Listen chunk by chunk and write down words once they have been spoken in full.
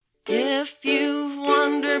If you've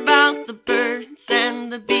wondered about the birds and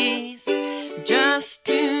the bees, just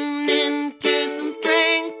tune in to some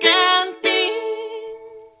Frank and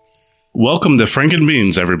Beans. Welcome to Frank and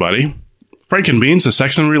Beans, everybody. Frank and Beans, the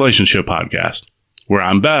sex and relationship podcast, where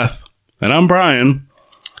I'm Beth and I'm Brian,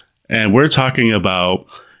 and we're talking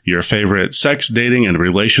about your favorite sex, dating, and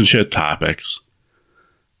relationship topics.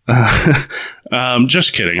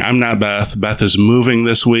 Just kidding. I'm not Beth. Beth is moving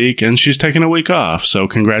this week, and she's taking a week off. So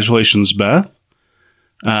congratulations, Beth.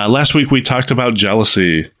 Last week, we talked about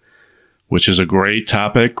jealousy, which is a great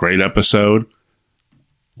topic, great episode.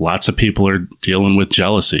 Lots of people are dealing with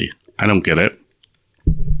jealousy. I don't get it.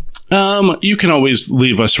 You can always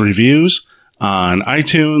leave us reviews on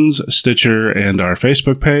iTunes, Stitcher, and our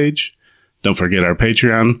Facebook page. Don't forget our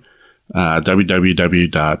Patreon.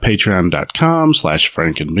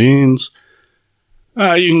 www.patreon.com/frankandbeans.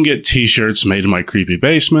 You can get t-shirts made in my creepy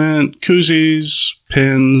basement, koozies,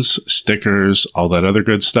 pins, stickers, all that other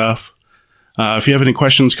good stuff. If you have any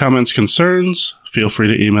questions, comments, concerns, feel free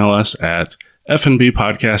to email us at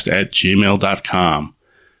fnbpodcast@gmail.com.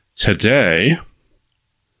 Today,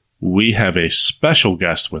 we have a special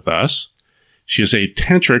guest with us. She is a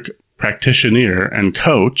tantric practitioner and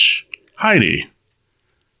coach, Heidi.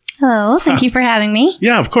 Hello, thank you for having me.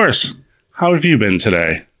 Yeah, of course. How have you been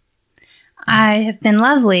today? I have been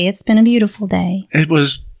lovely. It's been a beautiful day. It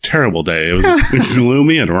was a terrible day. It was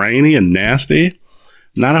gloomy and rainy and nasty.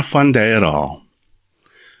 Not a fun day at all.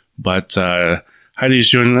 But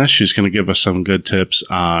Heidi's joining us. She's going to give us some good tips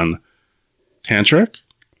on tantric.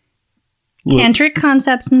 Tantric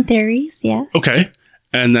concepts and theories, yes. Okay.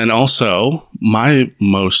 And then also, my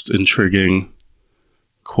most intriguing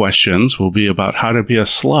questions will be about how to be a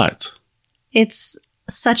slut. It's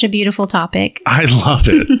such a beautiful topic. I love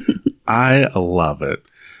it. I love it.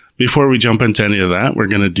 Before we jump into any of that, we're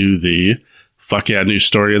going to do the Fuck Yeah News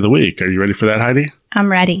Story of the Week. Are you ready for that, Heidi? I'm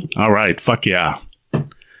ready. All right. Fuck yeah.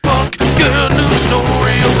 Fuck yeah, news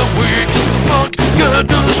story of the week. Fuck yeah,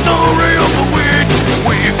 news story of the week.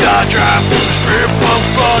 We got drive-through strip club.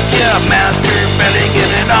 Fuck yeah, masturbating in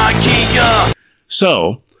an IKEA.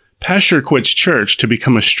 So, pastor quits church to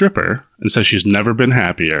become a stripper and says she's never been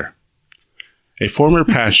happier. A former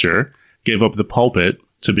pastor gave up the pulpit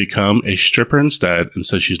to become a stripper instead and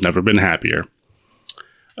says she's never been happier.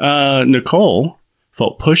 Nicole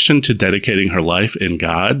felt pushed into dedicating her life in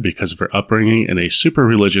God because of her upbringing in a super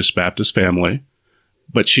religious Baptist family,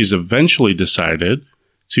 but she's eventually decided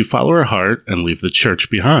to follow her heart and leave the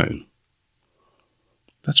church behind.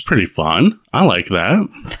 That's pretty fun. I like that.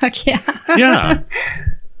 Fuck yeah. Yeah.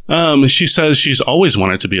 She says she's always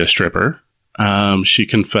wanted to be a stripper. She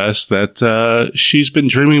confessed that she's been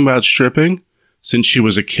dreaming about stripping since she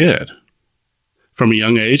was a kid. From a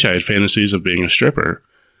young age, I had fantasies of being a stripper,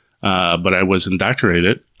 but I was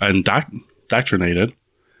indoctrinated,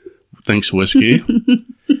 thanks whiskey,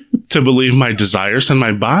 to believe my desires and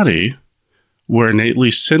my body were innately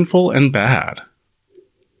sinful and bad.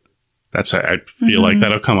 I feel like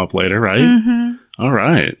that'll come up later, right? Mm-hmm. All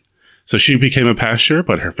right. So she became a pastor,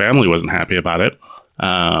 but her family wasn't happy about it.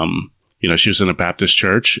 She was in a Baptist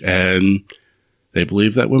church, and they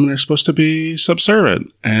believe that women are supposed to be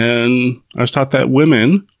subservient. And I was taught that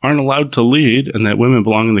women aren't allowed to lead and that women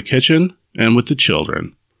belong in the kitchen and with the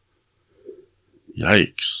children.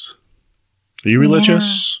 Yikes. Are you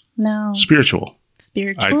religious? No. Spiritual?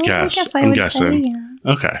 Spiritual? I guess. I'm guessing. Say,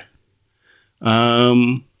 yeah. Okay.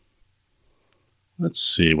 Let's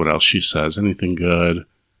see what else she says. Anything good?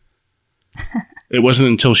 It wasn't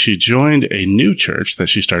until she joined a new church that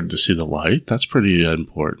she started to see the light. That's pretty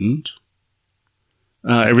important.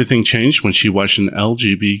 Everything changed when she watched an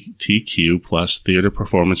LGBTQ plus theater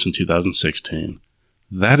performance in 2016.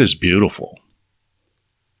 That is beautiful.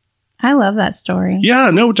 I love that story. Yeah,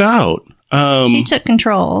 no doubt. She took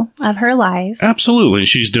control of her life. Absolutely.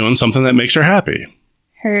 She's doing something that makes her happy.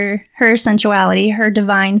 Her sensuality, her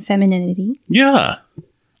divine femininity. Yeah.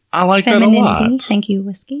 I like that a lot. Thank you,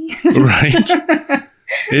 whiskey. Right.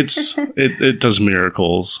 It does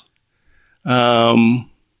miracles.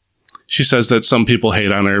 She says that some people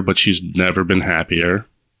hate on her, but she's never been happier.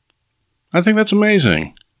 I think that's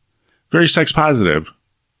amazing. Very sex positive.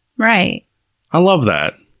 Right. I love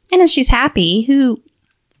that. And if she's happy, who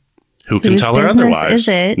can tell her otherwise? Is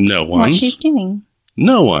it? No one's. What she's doing?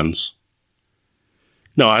 No one's.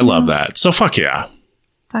 No, I love that. So fuck yeah.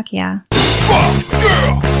 Fuck yeah. Fuck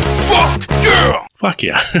yeah. Fuck yeah. Fuck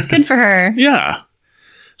yeah. Good for her. Yeah.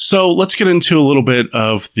 So let's get into a little bit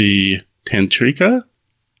of the tantrika.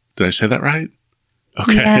 Did I say that right?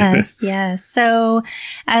 Okay. Yes. So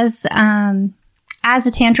as a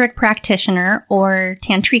tantric practitioner or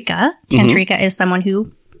tantrika is someone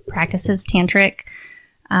who practices tantric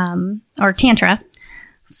or tantra.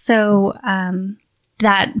 So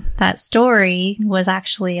that story was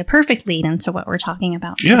actually a perfect lead into what we're talking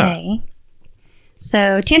about today.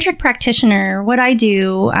 So tantric practitioner, what I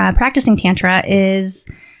do practicing tantra is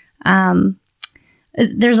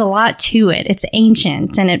there's a lot to it. It's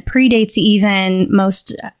ancient and it predates even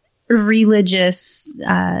most religious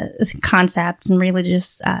concepts and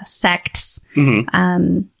religious sects,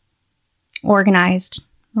 organized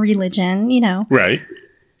religion, Right.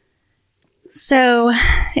 So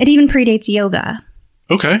it even predates yoga.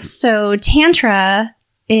 Okay. So tantra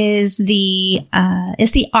is the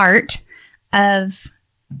art of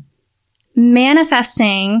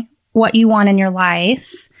manifesting what you want in your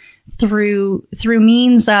life through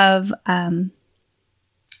means of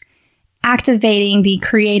activating the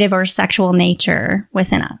creative or sexual nature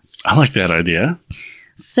within us. I like that idea.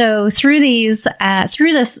 So through these,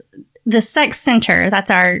 the sex center,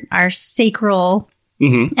 that's our sacral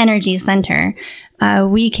energy center,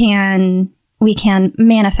 we can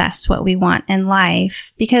manifest what we want in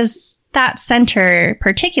life, because that center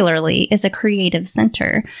particularly is a creative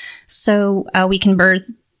center. So we can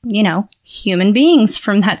birth, human beings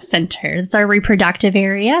from that center. It's our reproductive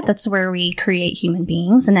area. That's where we create human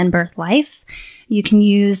beings and then birth life. You can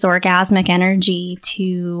use orgasmic energy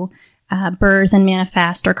to birth and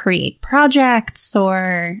manifest or create projects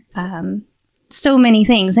or so many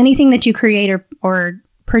things. Anything that you create or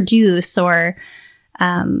produce or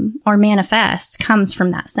manifest comes from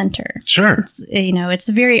that center. Sure. It's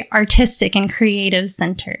a very artistic and creative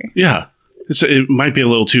center. Yeah. It might be a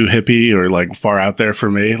little too hippie or like far out there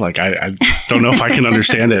for me. Like I don't know if I can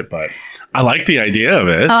understand it, but I like the idea of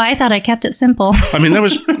it. Oh, I thought I kept it simple. I mean,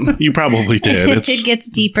 you probably did. It gets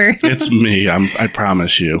deeper. It's me. I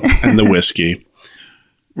promise you. And the whiskey.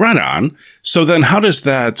 Right on. So then how does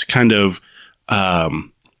that kind of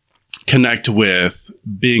connect with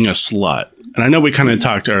being a slut? And I know we kind of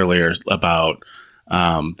talked earlier about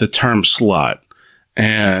the term slut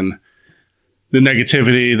and the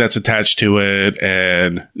negativity that's attached to it.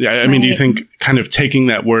 And I mean, do you think kind of taking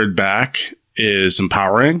that word back is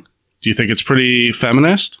empowering? Do you think it's pretty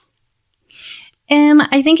feminist?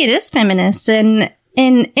 I think it is feminist in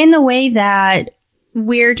the way that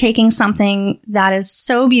we're taking something that is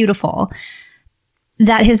so beautiful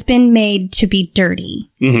that has been made to be dirty.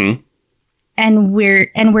 Mm-hmm. And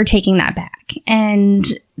we're taking that back. And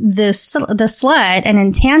the slut, and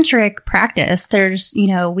in tantric practice, there's,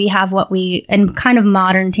 we have in kind of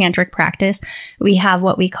modern tantric practice, we have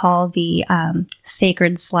what we call the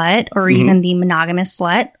sacred slut, or even the monogamous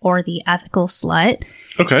slut, or the ethical slut.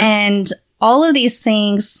 Okay. And all of these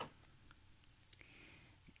things,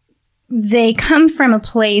 they come from a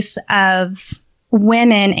place of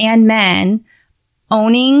women and men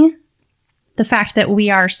owning the fact that we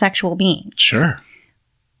are sexual beings. Sure.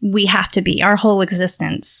 We have to be. Our whole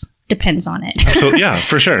existence depends on it. So, yeah,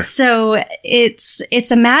 for sure. So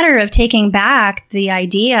it's a matter of taking back the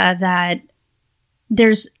idea that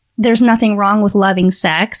there's nothing wrong with loving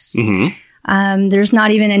sex. Mm-hmm. There's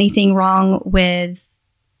not even anything wrong with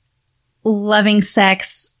loving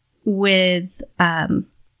sex with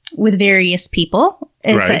various people.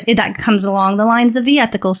 That comes along the lines of the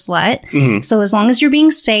ethical slut. Mm-hmm. So as long as you're being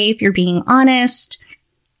safe, you're being honest,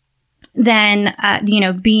 then,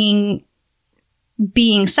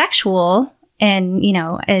 being sexual and,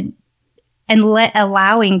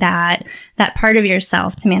 allowing that part of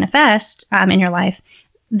yourself to manifest in your life,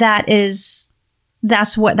 that's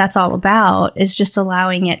what that's all about, is just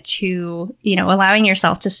allowing it to, allowing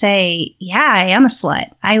yourself to say, yeah, I am a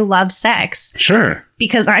slut. I love sex. Sure.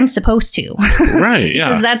 Because I'm supposed to. Right. Yeah.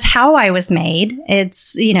 Because that's how I was made.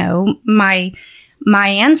 It's, my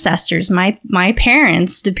ancestors, my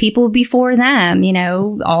parents, the people before them,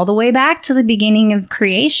 all the way back to the beginning of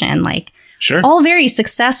creation, sure, all very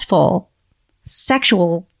successful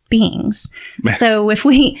sexual beings. So if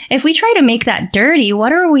we try to make that dirty,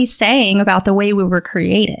 what are we saying about the way we were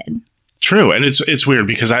created? True. And it's weird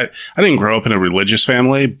because I didn't grow up in a religious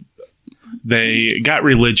family. They got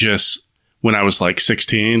religious when I was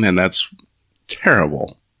 16, and that's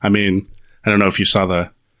terrible. I mean, I don't know if you saw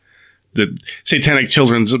the Satanic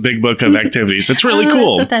Children's Big Book of Activities. It's really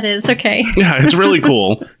cool. That's what that is. Okay. Yeah, it's really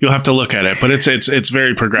cool. You'll have to look at it, but it's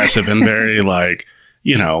very progressive and very the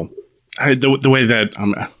way that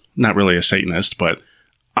I'm not really a Satanist, but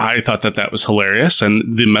I thought that was hilarious,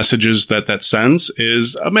 and the messages that sends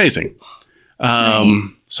is amazing.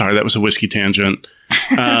 Sorry, that was a whiskey tangent.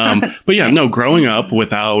 But yeah, no, growing up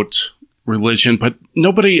without religion, but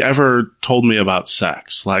nobody ever told me about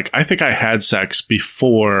sex. I think I had sex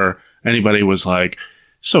before anybody was like,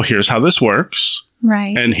 so here's how this works.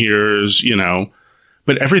 Right. And here's,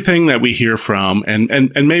 but everything that we hear from,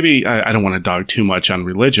 and maybe I don't want to dog too much on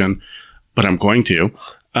religion, but I'm going to.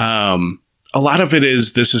 A lot of it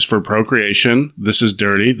is, this is for procreation. This is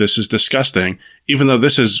dirty. This is disgusting. Even though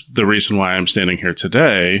this is the reason why I'm standing here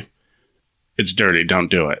today, it's dirty.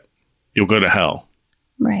 Don't do it. You'll go to hell.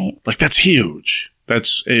 Right. Like, that's huge.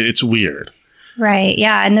 It's weird. Right.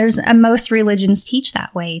 Yeah. And there's most religions teach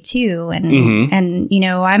that way too. And,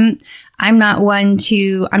 I'm not one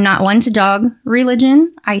to dog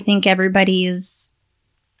religion. I think everybody is,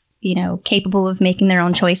 capable of making their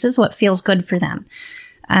own choices, what feels good for them.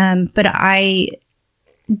 But I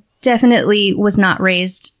definitely was not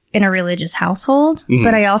raised in a religious household,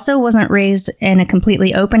 but I also wasn't raised in a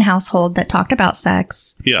completely open household that talked about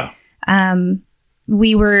sex. Yeah.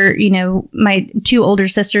 We were, my two older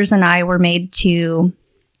sisters and I were made to,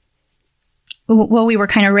 we were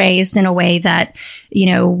kind of raised in a way that,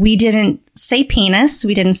 we didn't say penis,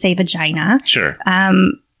 we didn't say vagina. Sure.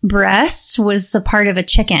 Breasts was a part of a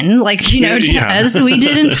chicken, to us. We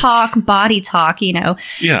didn't talk body talk, Yeah.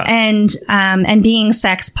 And being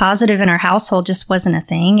sex positive in our household just wasn't a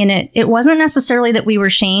thing. And it wasn't necessarily that we were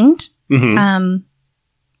shamed.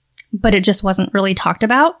 But it just wasn't really talked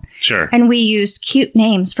about. Sure. And we used cute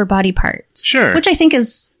names for body parts. Sure. Which I think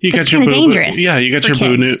is kind of dangerous. Yeah, you got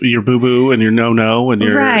your boo-boo and your no-no and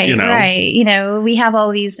your, Right. We have all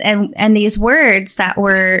these, and these words that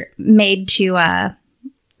were made to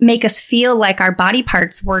make us feel like our body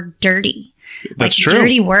parts were dirty. That's like true.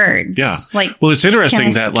 Dirty words. Yeah. Well, it's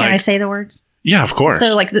interesting can I say the words? Yeah, of course.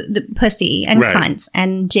 So like the pussy and cunt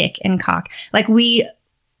and dick and cock. Like we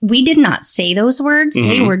did not say those words.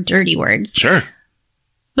 They were dirty words. Sure.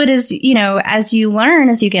 But as you learn,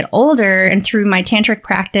 as you get older, and through my tantric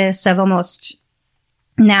practice of almost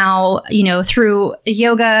now, through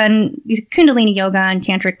yoga and Kundalini yoga and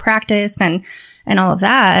tantric practice and all of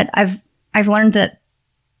that, I've learned that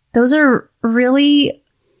those are words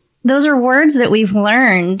that we've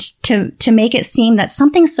learned to make it seem that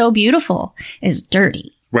something so beautiful is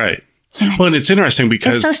dirty. Right. And it's interesting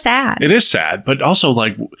because it's so sad. It is sad, but also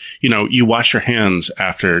you wash your hands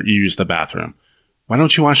after you use the bathroom. Why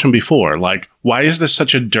don't you wash them before? Like, why is this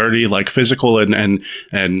such a dirty, physical and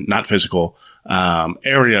not physical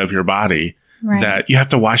area of your body that you have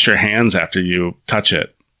to wash your hands after you touch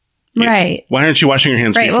it? Right. Why aren't you washing your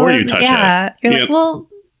hands before you touch it? You're like, well,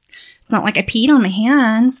 it's not like I peed on my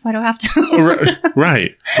hands. Why do I have to?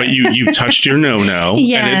 Right. But you touched your no-no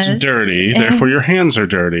and it's dirty. Therefore, your hands are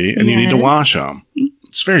dirty and you need to wash them.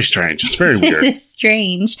 It's very strange. It's very weird. It's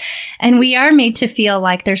strange. And we are made to feel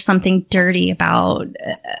like there's something dirty about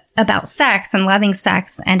sex and loving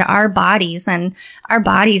sex and our bodies. And our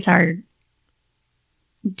bodies are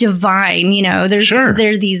divine. There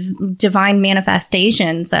are these divine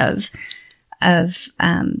manifestations of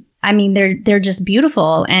they're just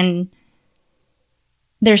beautiful. And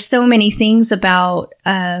there's so many things about,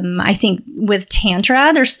 I think with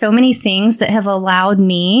Tantra, there's so many things that have allowed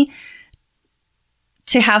me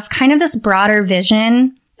to have kind of this broader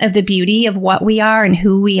vision of the beauty of what we are and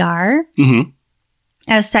who we are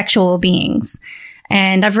as sexual beings.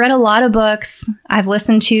 And I've read a lot of books. I've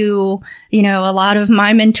listened to, a lot of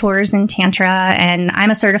my mentors in Tantra, and I'm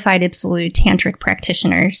a certified absolute tantric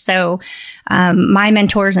practitioner. So my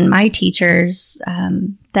mentors and my teachers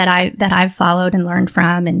that I've followed and learned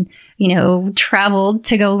from, and traveled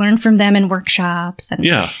to go learn from them in workshops.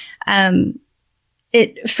 And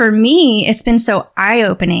for me, it's been so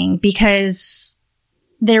eye-opening because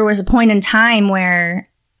there was a point in time where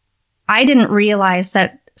I didn't realize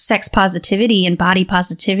that sex positivity and body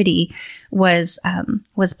positivity was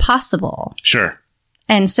possible. Sure.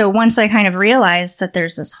 And so once I kind of realized that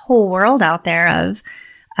there's this whole world out there of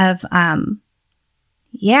I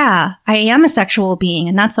am a sexual being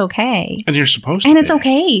and that's okay. And you're supposed to And it's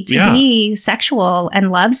okay to be sexual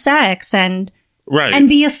and love sex and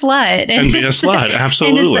be a slut. And be a slut,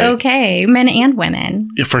 absolutely. And it's okay, men and women.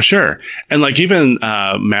 Yeah, for sure. And even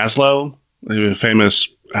Maslow, the famous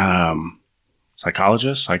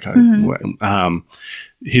psychologist, he's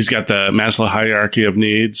got the Maslow hierarchy of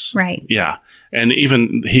needs. Right. Yeah. And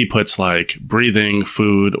even he puts breathing,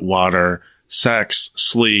 food, water, sex,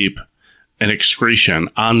 sleep, and excretion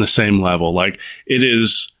on the same level. It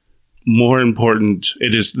is more important.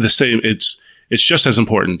 It is the same. It's just as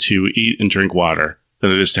important to eat and drink water than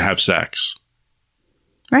it is to have sex.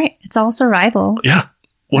 Right. It's all survival. Yeah.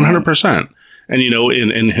 100%. And,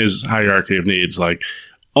 in his hierarchy of needs,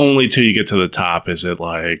 only till you get to the top is it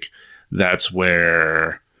that's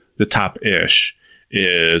where the top-ish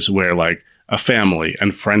is where a family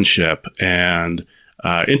and friendship and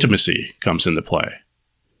intimacy comes into play.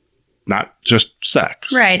 not just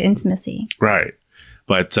sex. Right. Intimacy. Right.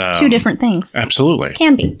 But Two different things. Absolutely.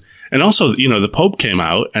 Can be. And also, the Pope came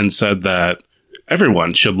out and said that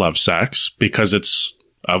everyone should love sex because it's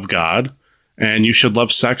of God, and you should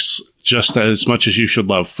love sex just as much as you should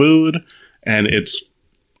love food. And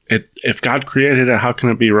if God created it, how can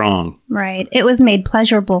it be wrong? Right. It was made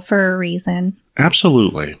pleasurable for a reason.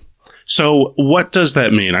 Absolutely. So what does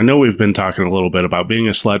that mean? I know we've been talking a little bit about being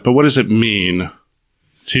a slut, but what does it mean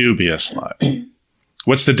to be a slut?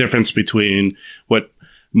 What's the difference between what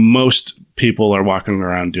most people are walking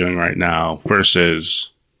around doing right now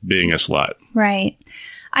versus being a slut? Right.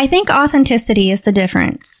 I think authenticity is the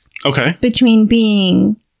difference. Okay. Between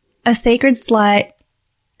being a sacred slut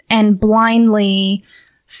and blindly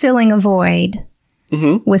filling a void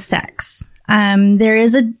with sex. There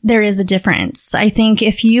is a difference. I think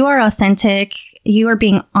if you are authentic, you are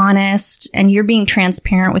being honest, and you're being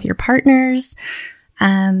transparent with your partners,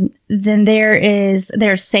 then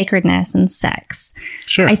there's sacredness in sex.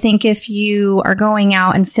 Sure. I think if you are going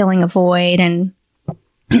out and filling a void and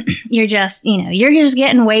you're just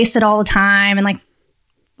getting wasted all the time and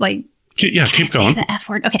keep going. The F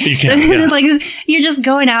word. Okay. You can, yeah. You're just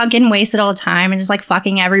going out, getting wasted all the time and just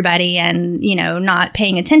fucking everybody and, not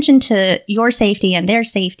paying attention to your safety and their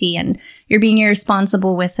safety, and you're being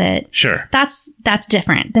irresponsible with it. Sure. That's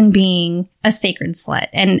different than being a sacred slut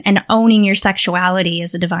and owning your sexuality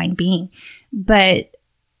as a divine being. But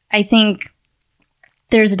I think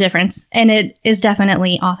there's a difference, and it is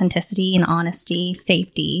definitely authenticity and honesty,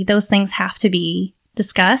 safety. Those things have to be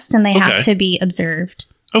discussed and they have to be observed.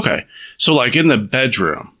 Okay. So in the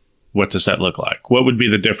bedroom, what does that look like? What would be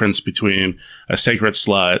the difference between a sacred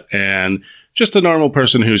slut and just a normal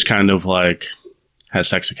person who's kind of has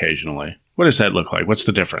sex occasionally? What does that look like? What's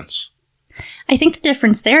the difference? I think the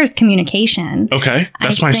difference there is communication. Okay.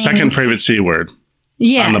 That's my second favorite C word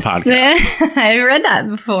on the podcast. I read that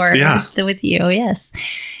before with you. Yes.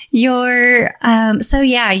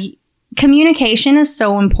 Communication is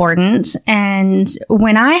so important. And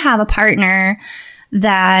when I have a partner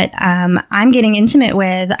that I'm getting intimate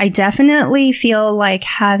with, I definitely feel like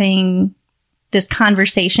having this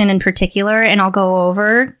conversation in particular, and I'll go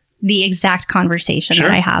over the exact conversation that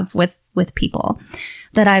I have with people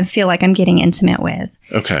that I feel like I'm getting intimate with.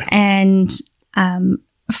 Okay. And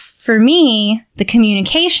for me, the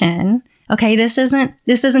communication, this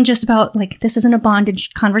isn't just about this isn't a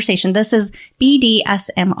bondage conversation. This is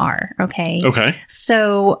BDSMR. Okay. Okay.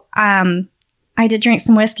 So, I did drink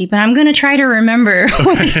some whiskey, but I'm going to try to remember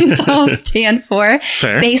what these all stand for.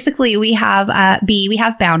 Fair. Basically, we have we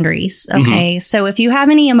have boundaries. Okay. So if you have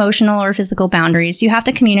any emotional or physical boundaries, you have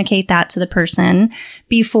to communicate that to the person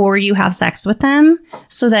before you have sex with them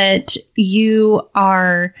so that you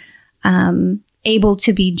are able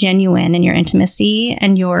to be genuine in your intimacy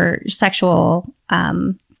and your sexual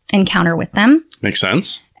encounter with them. Makes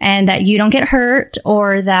sense. And that you don't get hurt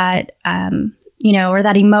or that, or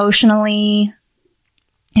that emotionally,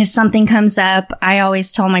 if something comes up, I always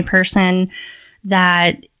tell my person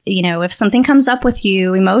that, if something comes up with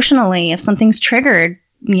you emotionally, if something's triggered,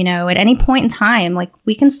 at any point in time,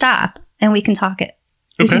 we can stop and we can talk it.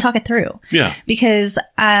 We can talk it through. Yeah. Because,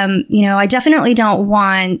 I definitely don't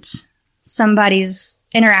want somebody's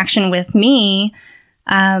interaction with me,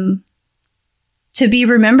 to be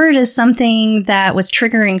remembered as something that was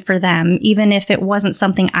triggering for them, even if it wasn't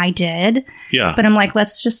something I did. Yeah. But I'm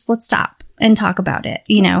let's stop and talk about it,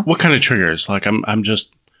 What kind of triggers? I'm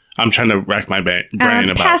trying to rack my brain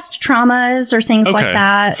about past traumas or things like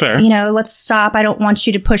that. Fair. Let's stop. I don't want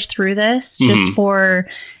you to push through this just for,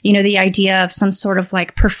 the idea of some sort of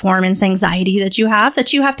performance anxiety that you have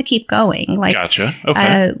to keep going. Gotcha.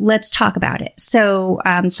 Okay. Let's talk about it. So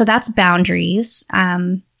that's boundaries.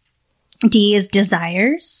 D is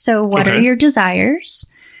desires. So what are your desires?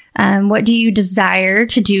 What do you desire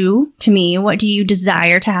to do to me? What do you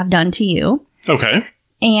desire to have done to you? Okay.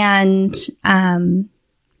 And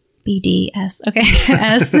BDS. Okay.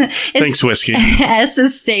 S. Thanks, whiskey. S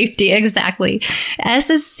is safety. Exactly.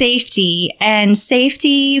 S is safety. And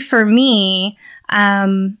safety for me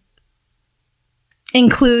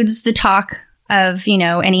includes the talk of,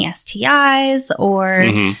 any STIs or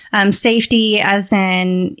safety as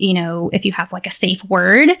in, if you have a safe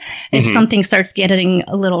word, if something starts getting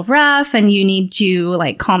a little rough and you need to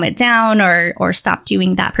calm it down or stop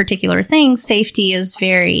doing that particular thing, safety is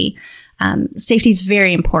very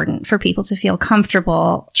important for people to feel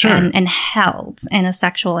comfortable and held in a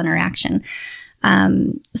sexual interaction.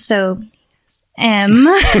 So M.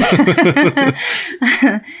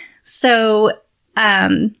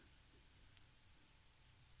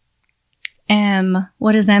 M.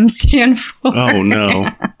 What does M stand for? Oh, no.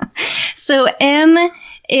 So M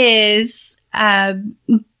is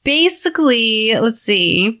basically, let's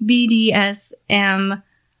see, BDSM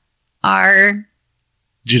R.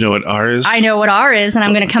 Do you know what R is? I know what R is, and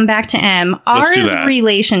I'm going to come back to M. R is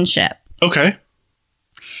relationship. Okay.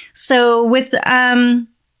 So with, M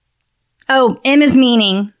is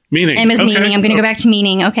meaning. Meaning. M is meaning. I'm going to go back to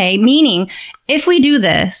meaning. Okay. Meaning, if we do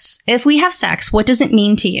this, if we have sex, what does it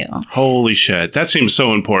mean to you? Holy shit. That seems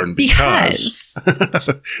so important because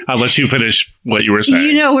I'll let you finish what you were saying.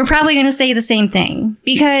 You know, we're probably going to say the same thing,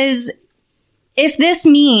 because if this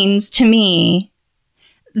means to me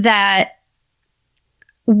that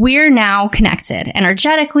we're now connected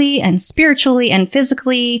energetically and spiritually and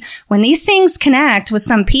physically, when these things connect with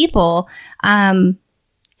some people,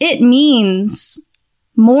 it means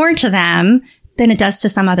more to them than it does to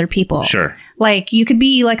some other people. Sure. Like, you could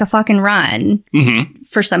be like a fucking run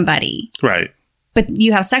for somebody. Right. But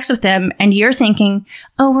you have sex with them and you're thinking,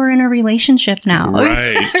 oh, we're in a relationship now.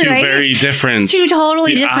 Right. Two very different. Two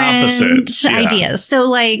totally different opposites. ideas. So,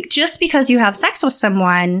 like, just because you have sex with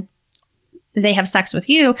someone, they have sex with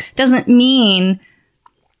you, doesn't mean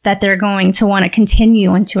that they're going to want to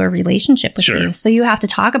continue into a relationship with you. So you have to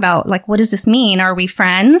talk about, like, what does this mean? Are we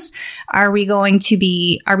friends? Are we going to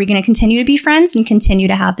continue to be friends and continue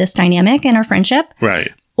to have this dynamic in our friendship?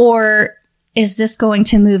 Right. Or is this going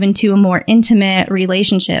to move into a more intimate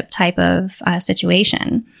relationship type of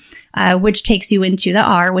situation? Which takes you into the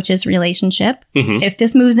R, which is relationship. If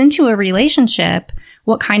this moves into a relationship,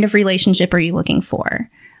 what kind of relationship are you looking for?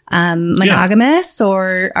 Monogamous,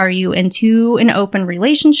 or are you into an open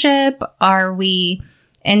relationship? Are we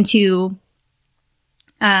into,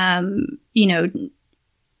 having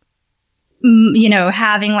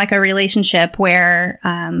like a relationship where,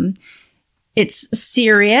 it's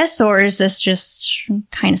serious, or is this just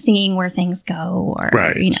kind of seeing where things go, or,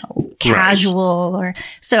 casual, or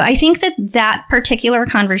so I think that particular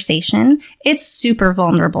conversation, it's super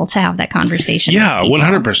vulnerable to have that conversation. Yeah,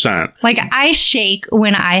 100%. Like, I shake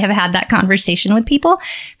when I have had that conversation with people,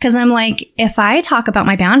 because I'm like, if I talk about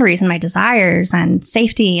my boundaries and my desires and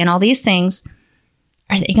safety and all these things,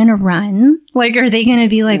 are they going to run? Like, are they going to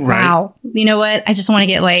be like, wow, you know what? I just want to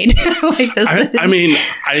get laid. Like this. I mean,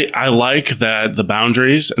 I like that the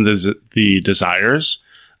boundaries and the desires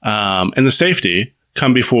and the safety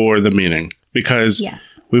come before the meaning, because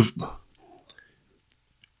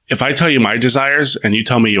if I tell you my desires and you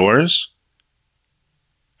tell me yours,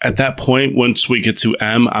 at that point, once we get to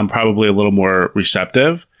M, I'm probably a little more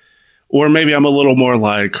receptive, or maybe I'm a little more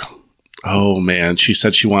like, oh man, she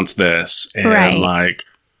said she wants this, and like,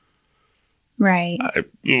 I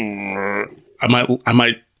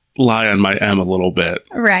might lie on my M a little bit,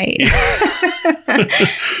 right?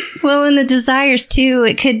 Well, in the desires too,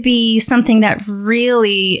 it could be something that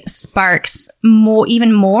really sparks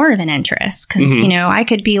even more of an interest, because I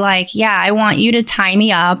could be like, yeah, I want you to tie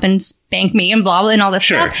me up and spank me and blah blah and all this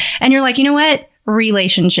stuff, and you're like, you know what?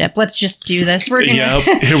 Relationship, let's just do this. We're gonna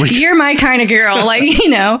you're my kind of girl, like,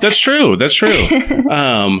 that's true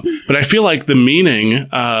but I feel like the meaning,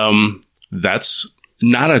 that's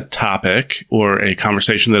not a topic or a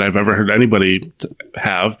conversation that I've ever heard anybody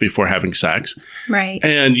have before having sex, right?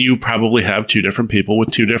 And you probably have two different people with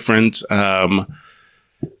two different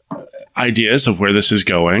ideas of where this is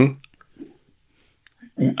going,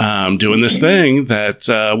 doing this thing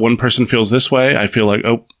that one person feels this way. I feel like,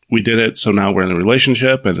 oh, we did it, so now we're in a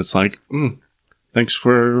relationship, and it's like, thanks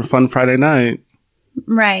for a fun Friday night.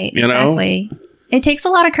 Right, exactly. It takes a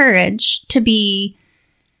lot of courage to be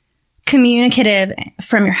communicative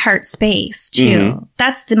from your heart space, too.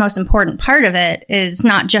 That's the most important part of it, is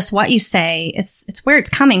not just what you say, it's where it's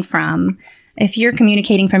coming from. If you're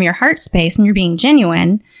communicating from your heart space and you're being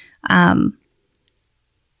genuine, and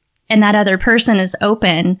that other person is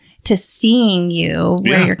open to seeing you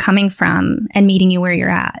where you're coming from and meeting you where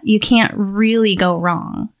you're at, you can't really go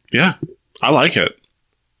wrong. Yeah, I like it.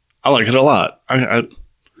 I like it a lot. I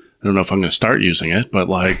don't know if I'm going to start using it, but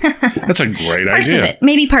like, that's a great idea. Of it.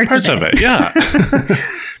 Maybe parts of it. Yeah.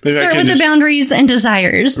 Start with the boundaries and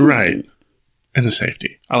desires. Right. And the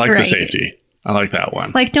safety. I like the safety. I like that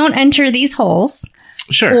one. Like, don't enter these holes.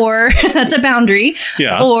 Sure. Or that's a boundary.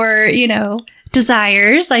 Yeah. Or,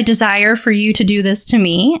 desires. I desire for you to do this to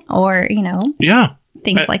me, or,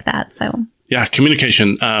 things like that. So, yeah,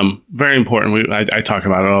 communication, very important. I talk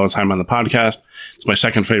about it all the time on the podcast. It's my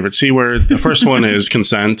second favorite C word. The first one is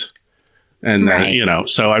consent. And,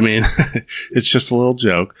 so, I mean, it's just a little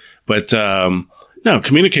joke. But, no,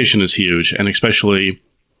 communication is huge. And especially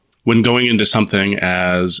when going into something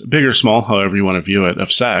as big or small, however you want to view it,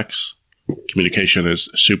 of sex, communication is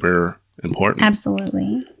super important.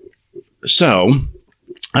 Absolutely. So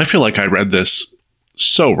I feel like I read this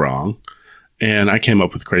so wrong, and I came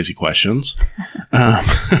up with crazy questions.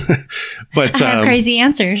 But I have crazy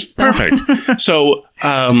answers. So. Perfect. So,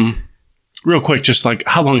 real quick, just like,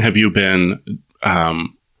 how long have you been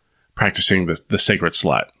practicing the sacred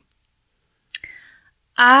slut?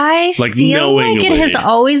 I Like, feel like it knowingly. has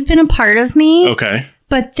always been a part of me. Okay.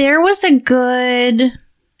 But there was a good,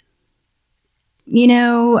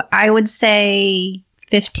 I would say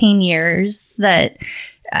 15 years that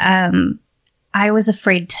I was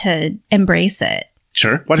afraid to embrace it.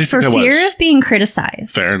 Sure. Why do you For think that was? fear of being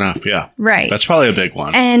criticized. Fair enough. Yeah. Right. That's probably a big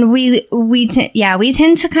one. And we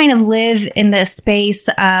tend to kind of live in this space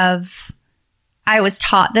of, I was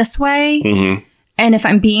taught this way. Mm-hmm. And if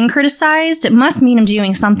I'm being criticized, it must mean I'm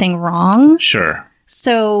doing something wrong. Sure.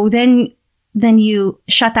 So then you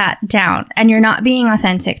shut that down and you're not being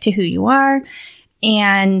authentic to who you are,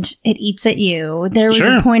 and it eats at you. There was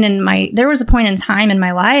Sure. a point in time in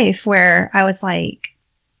my life where I was like,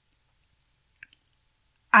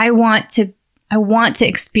 I want to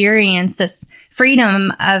experience this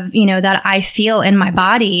freedom of, that I feel in my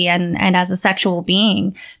body and as a sexual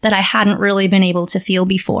being that I hadn't really been able to feel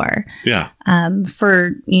before. Yeah.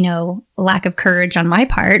 For, lack of courage on my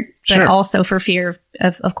part, but Sure. also for fear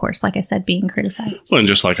of course, like I said, being criticized. Well, and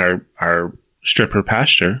just like our stripper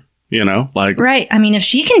pastor, like, Right. I mean, if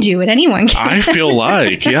she can do it, anyone can. I feel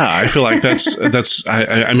like that's,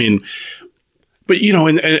 I mean, but,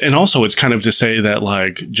 and also it's kind of to say that,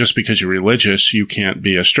 like, just because you're religious, you can't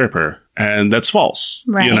be a stripper. And that's false.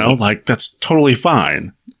 Right. Like, that's totally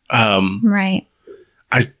fine. Right.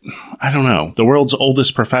 I don't know. The world's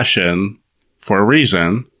oldest profession for a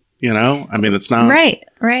reason, I mean, it's not. Right.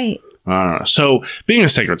 So being a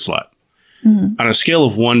sacred slut, Mm-hmm. on a scale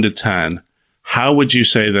of 1 to 10, how would you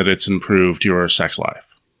say that it's improved your sex life?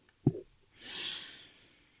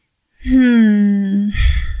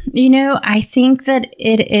 I think that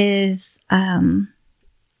it is,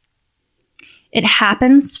 it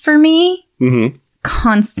happens for me Mm-hmm.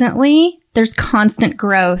 constantly. There's constant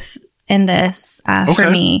growth in this for Okay.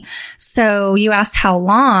 me. So you asked how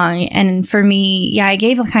long, and for me, I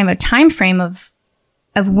gave a kind of a time frame of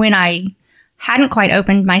when I hadn't quite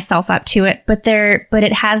opened myself up to it, but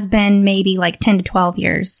it has been maybe like 10 to 12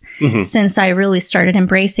 years Mm-hmm. since I really started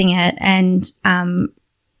embracing it. And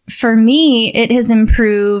for me, it has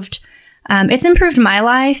improved. It's improved my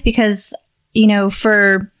life because,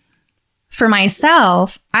 for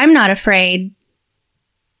myself, I'm not afraid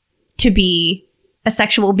to be a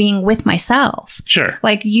sexual being with myself. Sure.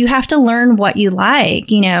 Like, you have to learn what you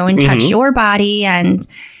like, and touch Mhm. your body and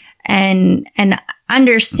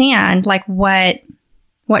understand like what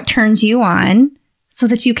turns you on so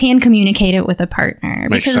that you can communicate it with a partner.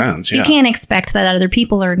 Makes because sense, you yeah. can't expect that other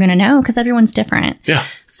people are going to know because everyone's different. Yeah.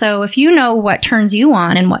 So if you know what turns you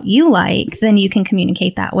on and what you like, then you can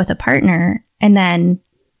communicate that with a partner and then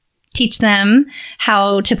teach them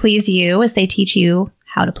how to please you as they teach you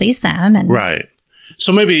how to please them. And Right.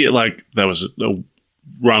 So maybe, like, that was a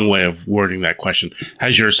wrong way of wording that question.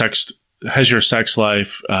 Has your sex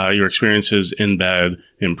life, your experiences in bed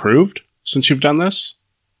improved since you've done this?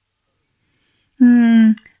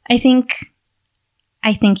 I think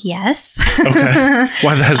yes. Okay.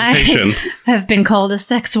 Why the hesitation? I have been called a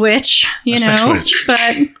sex witch, sex witch.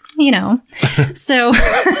 but so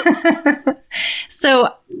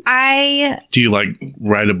Do you, like,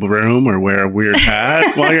 ride a broom or wear a weird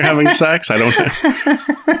hat while you're having sex? I don't know.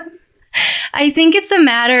 I think it's a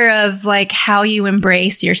matter of like how you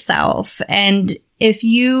embrace yourself. And if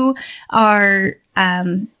you are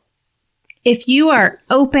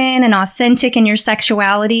open and authentic in your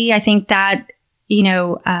sexuality, I think that,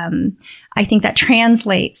 I think that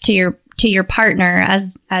translates to your partner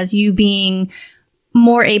as you being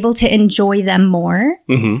more able to enjoy them more.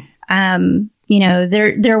 Mm-hmm.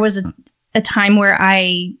 There was a time where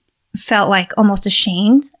I felt like almost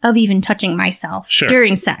ashamed of even touching myself Sure.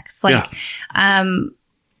 during sex. Like, Yeah.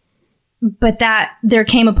 but that there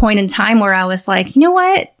came a point in time where I was like, you know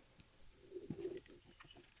what?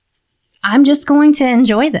 I'm just going to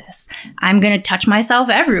enjoy this. I'm going to touch myself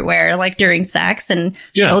everywhere, like during sex, and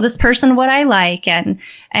Yeah. show this person what I like. And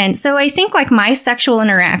so I think like my sexual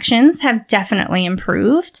interactions have definitely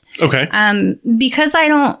improved. Okay. Because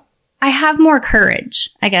I have more courage,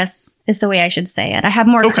 I guess is the way I should say it. I have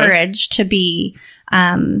more Okay. courage to be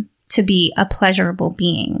a pleasurable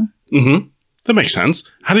being. Mm-hmm. That makes sense.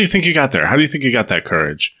 How do you think you got there? How do you think you got that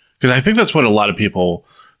courage? Because I think that's what a lot of people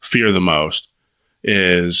fear the most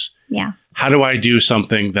is, Yeah. how do I do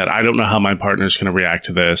something that I don't know how my partner's going to react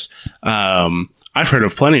to this? I've heard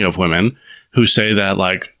of plenty of women who say that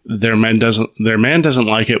like their man doesn't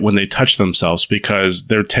like it when they touch themselves because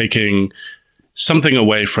they're taking something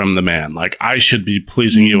away from the man. Like, I should be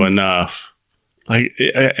pleasing you enough. Like,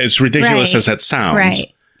 as ridiculous as that sounds.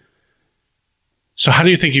 Right. So how do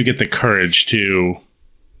you think you get the courage to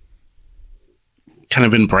kind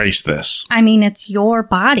of embrace this? I mean, it's your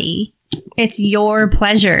body. It's your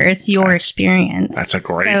pleasure. It's your experience. That's a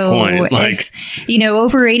great point. Like, if,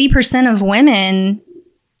 over 80% of women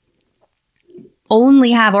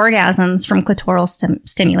only have orgasms from clitoral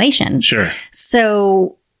stimulation. Sure.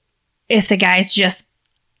 So if the guy's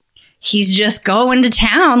he's just going to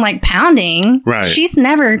town, like pounding, right, she's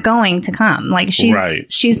never going to come. Like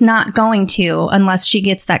she's not going to unless she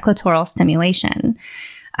gets that clitoral stimulation.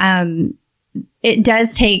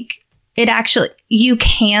 You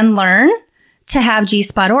can learn to have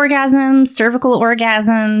G-spot orgasms, cervical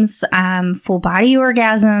orgasms, full body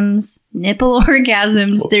orgasms, nipple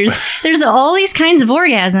orgasms. There's all these kinds of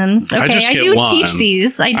orgasms. Okay, I do teach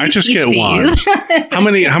these. I just get one. How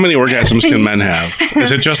many orgasms can men have?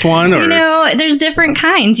 Is it just one? Or? There's different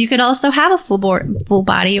kinds. You could also have a full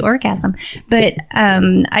body orgasm, but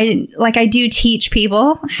I do teach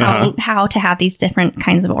people how to have these different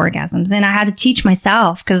kinds of orgasms, and I had to teach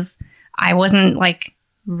myself because I wasn't like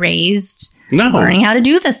raised learning how to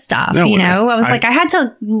do this stuff. I was I had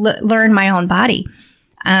to learn my own body.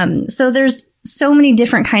 So there's so many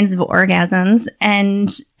different kinds of orgasms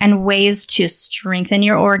and ways to strengthen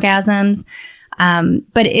your orgasms.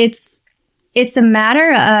 But it's a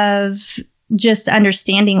matter of just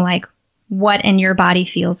understanding like what in your body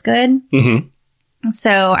feels good. Mm-hmm.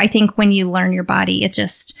 So I think when you learn your body,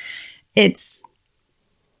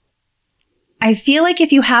 I feel like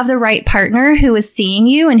if you have the right partner who is seeing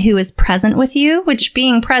you and who is present with you, which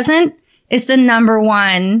being present is the number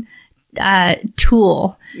one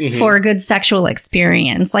tool for a good sexual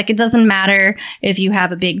experience. Like, it doesn't matter if you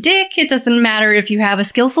have a big dick. It doesn't matter if you have a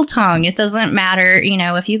skillful tongue. It doesn't matter,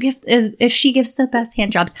 if she gives the best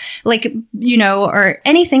hand jobs, like, or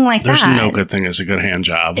anything like that. There's no good thing as a good hand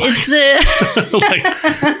job. It's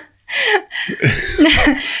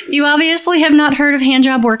You obviously have not heard of hand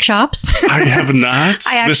job workshops. I have not.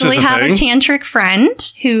 I actually have a tantric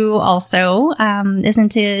friend who also is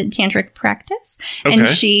into tantric practice, and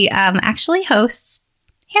she actually hosts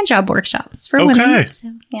hand job workshops for women. So,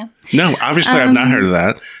 yeah. No, obviously I've not heard of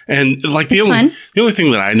that. And like the only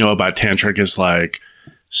thing that I know about tantric is like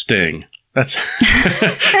Sting. That's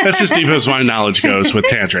as deep as my knowledge goes with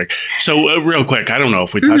tantric. So real quick, I don't know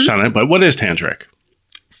if we touched on it, but what is tantric?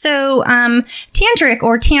 So, tantric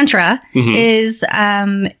or tantra is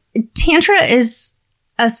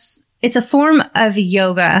it's a form of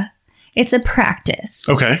yoga. It's a practice.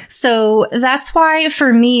 Okay. So that's why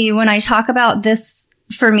for me, when I talk about this,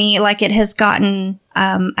 for me, like it has gotten,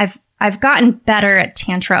 I've gotten better at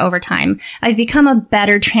tantra over time. I've become a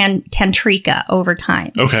better tantrika over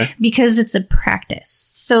time. Okay. Because it's a practice.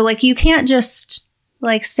 So like you can't just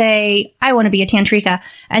like say, I want to be a tantrika,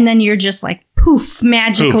 and then you're just like, poof,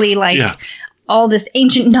 magically, all this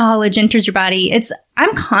ancient knowledge enters your body.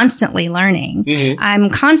 I'm constantly learning. Mm-hmm. I'm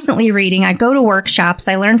constantly reading. I go to workshops.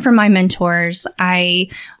 I learn from my mentors. I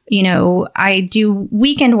do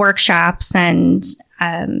weekend workshops, and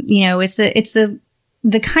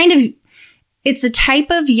it's a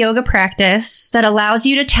type of yoga practice that allows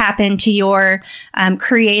you to tap into your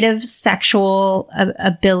creative sexual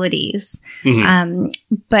abilities. Mm-hmm.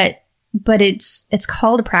 But it's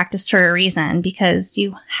called a practice for a reason, because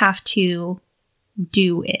you have to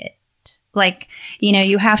do it. Like,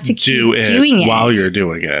 you have to keep doing it while you're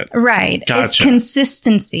doing it. Right. Gotcha. It's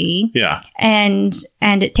consistency. Yeah. And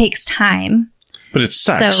it takes time. But it's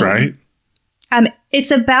sex, right?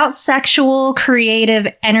 It's about sexual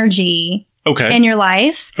creative energy in your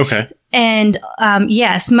life. Okay. And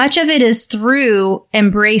yes, much of it is through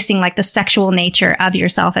embracing like the sexual nature of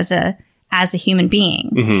yourself as a human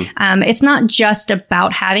being. Mm-hmm. It's not just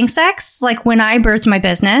about having sex. Like when I birthed my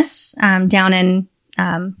business down in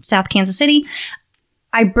South Kansas City,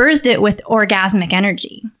 I birthed it with orgasmic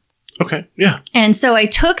energy. Okay. Yeah. And so I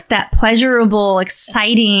took that pleasurable,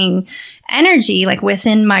 exciting energy like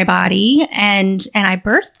within my body, and I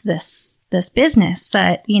birthed this business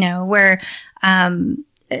that, where I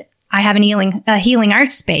have a healing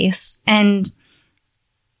arts space, and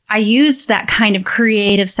I used that kind of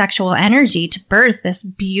creative sexual energy to birth this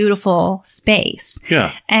beautiful space.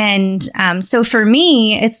 Yeah. And so for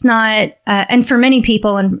me, it's not, and for many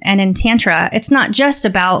people and in Tantra, it's not just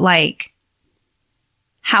about like,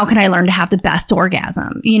 how can I learn to have the best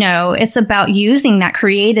orgasm? It's about using that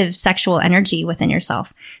creative sexual energy within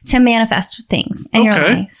yourself to manifest things in your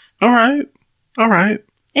life. All right.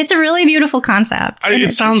 It's a really beautiful concept.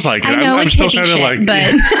 It sounds like it. I know I'm it's still hippie trying to shit, like.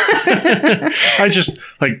 but I just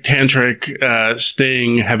like tantric,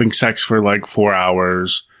 staying, having sex for like 4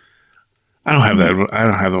 hours. I don't have that. I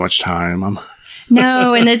don't have that much time.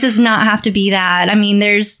 no, and it does not have to be that. I mean,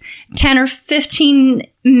 there's 10 or 15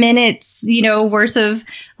 minutes, worth of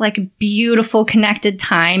like beautiful connected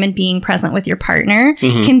time and being present with your partner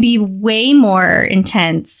can be way more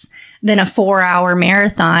intense than a 4-hour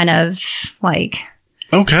marathon of like,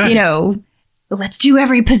 okay, let's do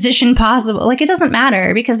every position possible. Like, it doesn't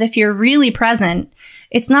matter, because if you're really present,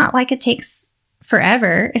 it's not like it takes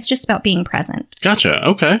forever. It's just about being present. Gotcha.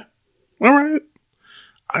 Okay. All right.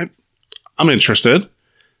 I'm interested.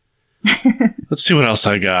 Let's see what else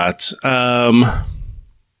I got.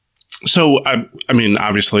 So, I mean,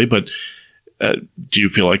 obviously, but do you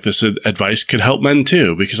feel like this advice could help men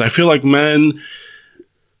too? Because I feel like men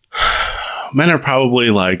are probably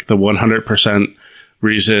like the 100%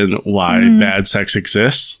 reason why bad sex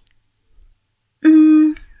exists.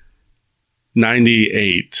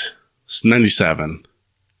 98, 97.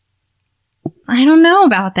 I don't know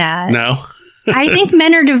about that. No. I think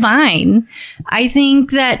men are divine. I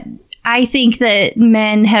think that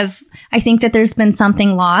men have. I think that there's been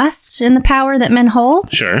something lost in the power that men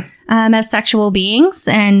hold. Sure. As sexual beings,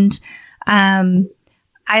 and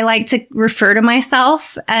I like to refer to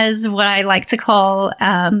myself as what I like to call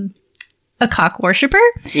a cock worshiper.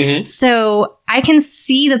 Mm-hmm. So I can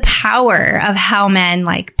see the power of how men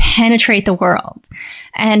like penetrate the world,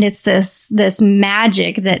 and it's this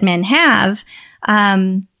magic that men have.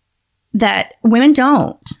 That women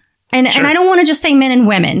don't. And sure. And I don't want to just say men and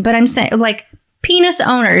women, but I'm saying like penis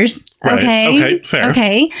owners. Right. Okay. Fair.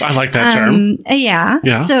 Okay. I like that term. Yeah.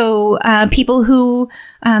 So people who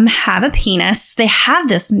have a penis, they have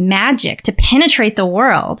this magic to penetrate the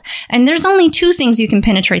world. And there's only two things you can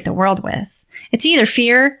penetrate the world with. It's either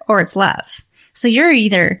fear or it's love. So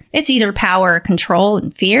it's either power, control,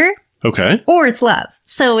 and fear. Okay. Or it's love.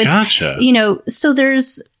 So it's, gotcha. So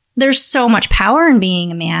there's so much power in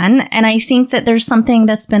being a man. And I think that there's something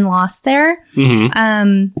that's been lost there.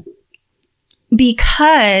 Mm-hmm.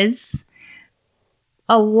 Because there's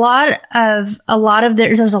a lot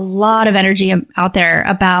of energy out there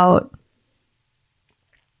about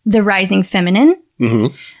the rising feminine,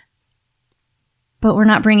 but we're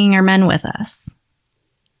not bringing our men with us.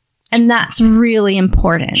 And that's really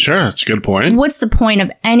important. Sure. That's a good point. What's the point of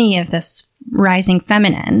any of this rising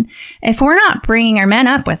feminine if we're not bringing our men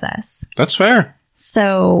up with us? That's fair.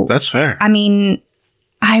 So that's fair. I mean,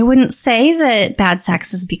 I wouldn't say that bad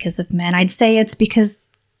sex is because of men. I'd say it's because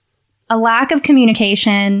a lack of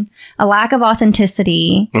communication, a lack of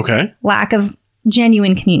authenticity, lack of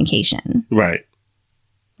genuine communication. Right.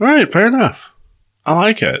 All right. Fair enough. I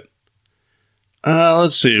like it.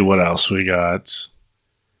 Let's see what else we got.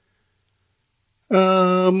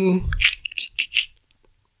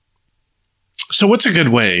 So what's a good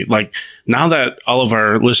way? Like, now that all of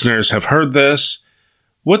our listeners have heard this,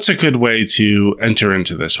 what's a good way to enter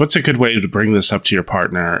into this? What's a good way to bring this up to your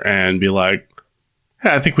partner and be like,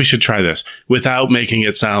 hey, I think we should try this without making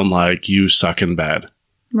it sound like you suck in bed?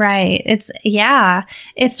 Right.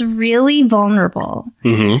 It's really vulnerable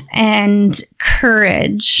and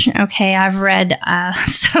courage. Okay. I've read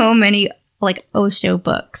so many like Osho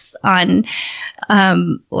books on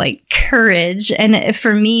like courage. And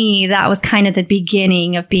for me, that was kind of the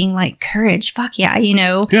beginning of being like, courage, fuck yeah,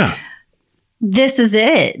 Yeah. This is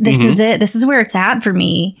it. This is it. This is where it's at for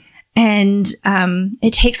me. And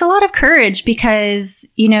it takes a lot of courage because,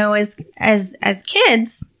 as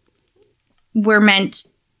kids,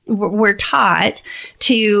 we're taught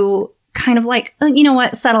to kind of like, you know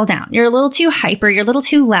what, settle down. You're a little too hyper. You're a little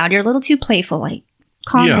too loud. You're a little too playful. Like,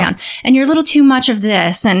 calm down. And you're a little too much of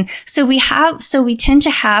this. And so we tend to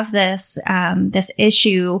have this, this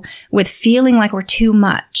issue with feeling like we're too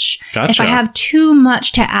much. Gotcha. If I have too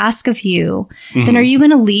much to ask of you, then are you going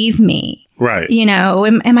to leave me? Right.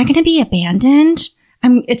 Am I going to be abandoned?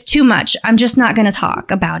 It's too much. I'm just not going to talk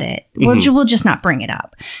about it. We'll just not bring it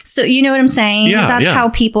up. So you know what I'm saying? Yeah, that's how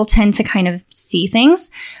people tend to kind of see things.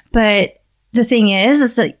 But the thing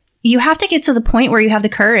is that you have to get to the point where you have the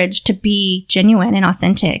courage to be genuine and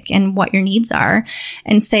authentic in what your needs are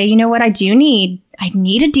and say, you know what, I need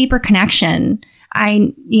a deeper connection.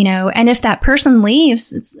 And if that person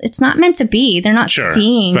leaves, it's not meant to be. They're not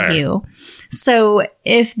seeing you. So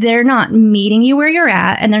if they're not meeting you where you're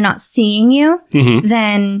at and they're not seeing you,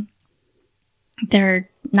 then they're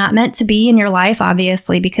not meant to be in your life,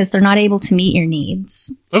 obviously, because they're not able to meet your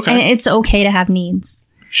needs. Okay. And it's okay to have needs.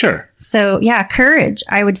 Sure. So yeah, courage.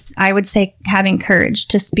 I would say having courage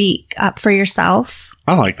to speak up for yourself.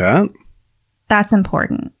 I like that. That's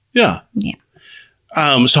important. Yeah. Yeah.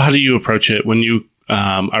 So how do you approach it when you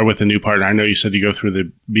are with a new partner? I know you said you go through the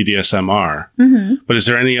BDSMR, but is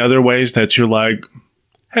there any other ways that you're like,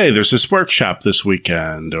 hey, there's this workshop this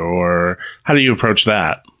weekend, or how do you approach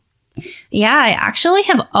that? Yeah, I actually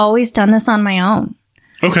have always done this on my own.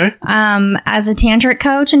 Okay. As a tantric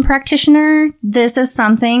coach and practitioner, this is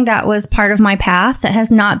something that was part of my path that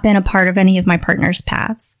has not been a part of any of my partners'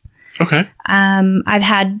 paths. Okay. I've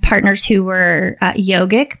had partners who were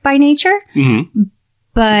yogic by nature,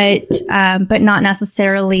 but not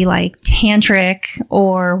necessarily like tantric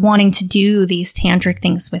or wanting to do these tantric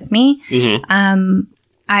things with me.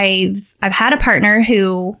 I've had a partner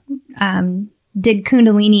who did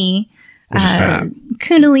Kundalini. What is that?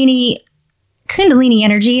 Kundalini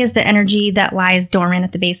energy is the energy that lies dormant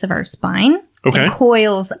at the base of our spine. Okay. It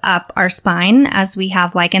coils up our spine as we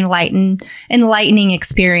have like enlightening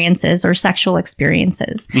experiences or sexual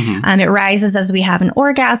experiences. It rises as we have an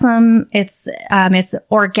orgasm. It's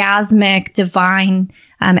orgasmic, divine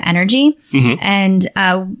energy. And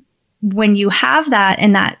when you have that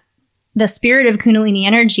and that the spirit of Kundalini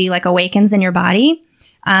energy like awakens in your body,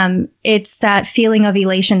 it's that feeling of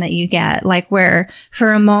elation that you get, like where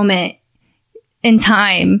for a moment in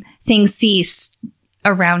time, things cease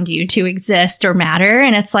around you to exist or matter.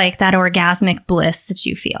 And it's like that orgasmic bliss that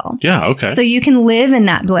you feel. Yeah. Okay. So you can live in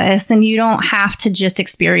that bliss and you don't have to just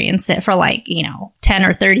experience it for like, 10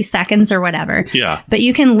 or 30 seconds or whatever. Yeah. But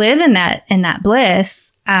you can live in that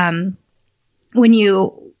bliss, when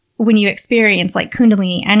you experience like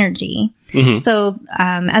Kundalini energy. So,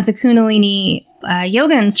 as a Kundalini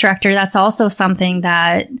yoga instructor, that's also something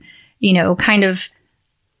that, kind of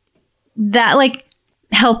that like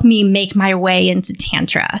helped me make my way into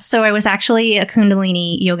Tantra. So I was actually a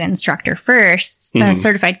Kundalini yoga instructor first, a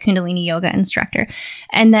certified Kundalini yoga instructor,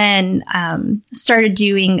 and then started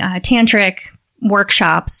doing tantric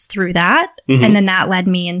workshops through that. And then that led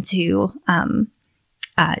me into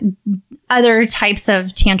other types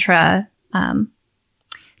of Tantra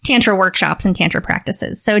workshops and Tantra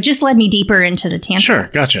practices. So it just led me deeper into the Tantra. Sure.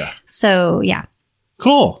 Gotcha. So, yeah.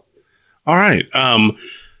 Cool. All right.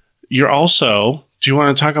 You're also, do you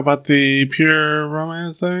want to talk about the pure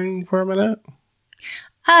romance thing for a minute?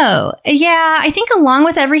 Oh, yeah. I think along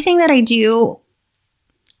with everything that I do,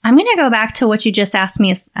 I'm going to go back to what you just asked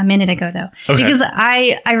me a minute ago, though, because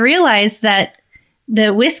I realized that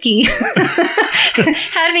the whiskey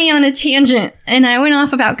had me on a tangent and I went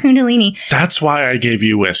off about Kundalini. That's why I gave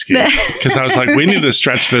you whiskey, because I was like, we need to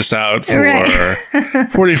stretch this out for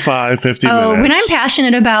 45, 50 minutes. When I'm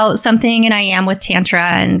passionate about something, and I am with Tantra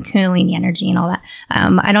and Kundalini energy and all that,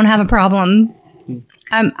 I don't have a problem.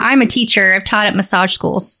 I'm a teacher. I've taught at massage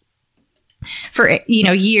schools for,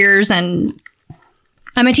 years, and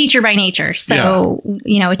I'm a teacher by nature. So,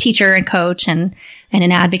 a teacher and coach and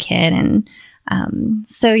an advocate. And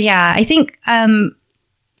so, yeah, I think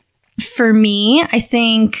for me, I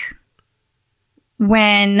think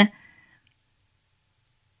when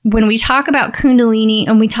we talk about Kundalini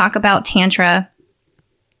and we talk about Tantra,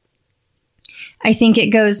 I think it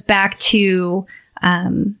goes back to,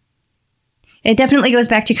 it definitely goes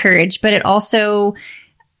back to courage, but it also,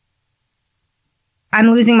 I'm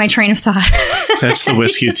losing my train of thought. That's the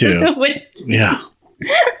whiskey too. The whiskey. Yeah.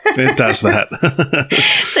 It does that.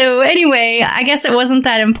 So anyway, I guess it wasn't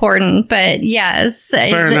that important, but yes,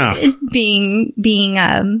 fair enough. It's being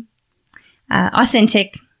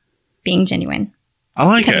authentic, being genuine. I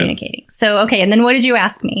like communicating. So okay, and then what did you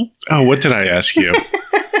ask me? Oh, what did I ask you?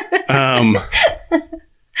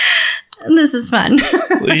 This is fun.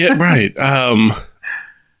 Yeah, right.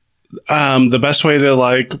 The best way to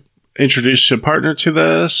like introduce your partner to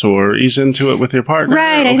this or ease into it with your partner?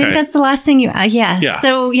 Right. I think that's the last thing you, yes. Yeah.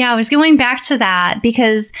 So yeah, I was going back to that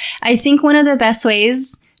because I think one of the best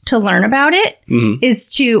ways to learn about it is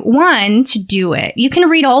to do it. You can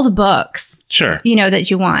read all the books, sure, that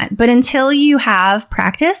you want, but until you have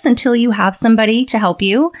practice, until you have somebody to help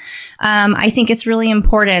you, I think it's really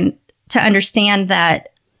important to understand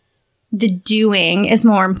that the doing is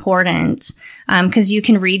more important, because you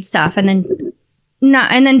can read stuff and then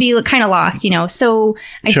be kind of lost, So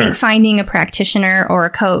I think finding a practitioner or a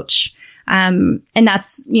coach, and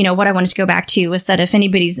that's, what I wanted to go back to was that if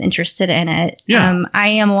anybody's interested in it, I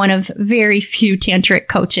am one of very few tantric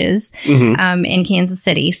coaches, in Kansas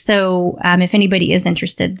City. So, if anybody is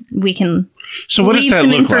interested, we can what leave does that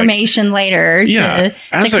some look information later to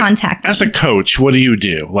contact me. As a coach, what do you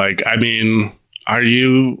do? Like, I mean, are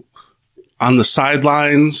you on the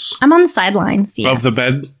sidelines? I'm on the sidelines, yes. Of the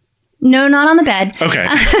bed? No, not on the bed. Okay.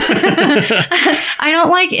 I don't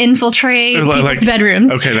like infiltrate people's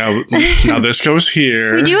bedrooms. Okay, now this goes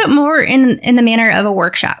here. We do it more in the manner of a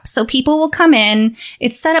workshop. So people will come in.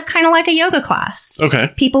 It's set up kind of like a yoga class.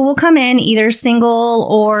 Okay. People will come in either single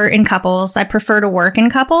or in couples. I prefer to work in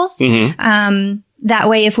couples. Mm-hmm. That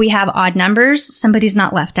way, if we have odd numbers, somebody's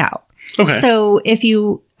not left out. Okay. So if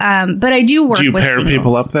you, but I do work with Do you pair singles.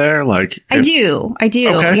 people up there? I do.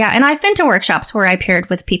 Okay. Yeah. And I've been to workshops where I paired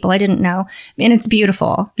with people I didn't know. And it's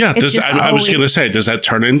beautiful. Yeah. It's I was going to say, does that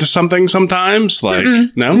turn into something sometimes? No?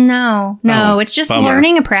 No. Oh, It's just bummer.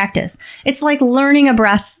 learning a practice. It's like learning a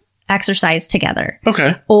breath exercise together.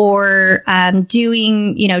 Okay. Or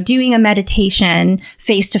doing a meditation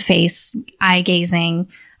face to face, eye gazing.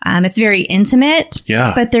 It's very intimate.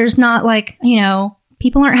 Yeah. But there's not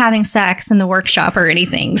people aren't having sex in the workshop or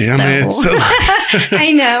anything. Damn it.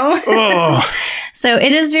 I know. Oh. So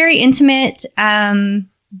it is very intimate,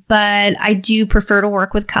 but I do prefer to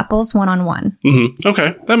work with couples one-on-one. Mm-hmm.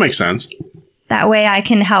 Okay. That makes sense. That way I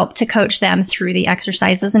can help to coach them through the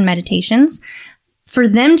exercises and meditations for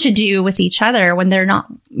them to do with each other when they're not,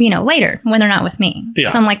 later, when they're not with me. Yeah.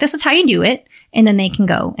 So I'm like, this is how you do it. And then they can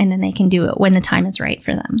go and then they can do it when the time is right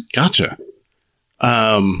for them. Gotcha.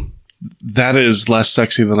 That is less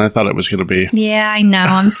sexy than I thought it was going to be. Yeah, I know.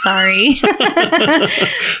 I'm sorry.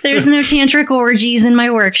 There's no tantric orgies in my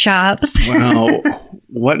workshops. Well,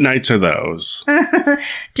 what nights are those?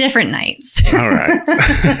 Different nights. All right.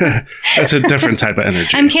 That's a different type of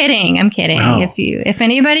energy. I'm kidding. Oh. If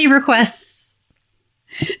anybody requests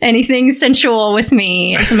anything sensual with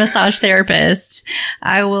me as a massage therapist,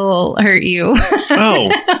 I will hurt you. Oh,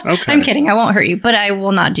 okay. I'm kidding. I won't hurt you, but I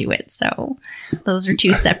will not do it. So those are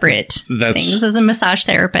two separate things as a massage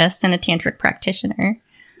therapist and a tantric practitioner.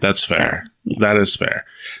 That's fair. So, yes. That is fair.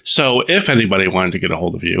 So if anybody wanted to get a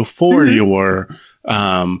hold of you for your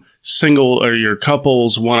single or your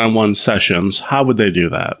couples one-on-one sessions, how would they do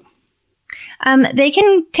that? They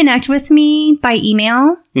can connect with me by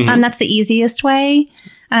email. That's the easiest way.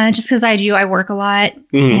 Just because I work a lot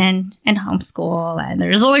and homeschool, and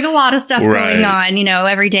there's like a lot of stuff going on,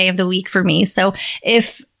 every day of the week for me. So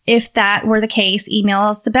if that were the case, email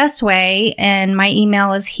is the best way. And my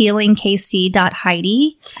email is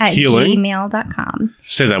healingkc.heidi@gmail.com.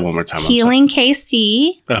 Say that one more time.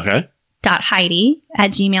 Healingkc. Okay.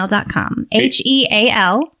 .heidi@gmail.com.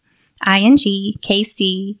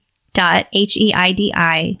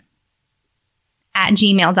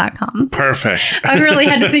 HEALingkc.HEIDI@gmail.com. Perfect. I really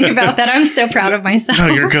had to think about that. I'm so proud of myself. No,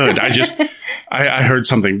 you're good. I heard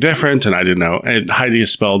something different and I didn't know. And Heidi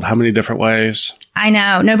is spelled how many different ways? I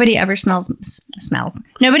know. Nobody ever smells.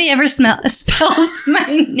 Nobody ever spells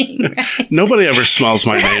my name right. Nobody ever smells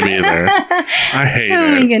my name either. I hate it.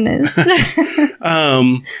 Oh my goodness.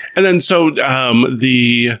 And then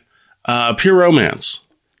the Pure Romance.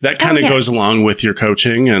 That kind of goes along with your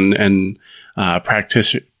coaching and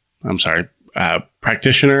practitioner.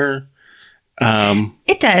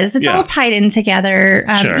 It does. It's all tied in together.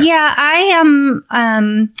 Sure. Yeah, I am.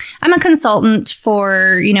 I'm a consultant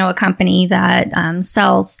for a company that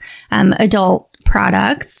sells adult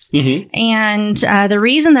products, and the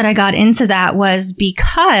reason that I got into that was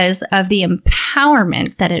because of the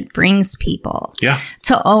empowerment that it brings people. Yeah.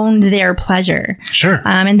 To own their pleasure. Sure.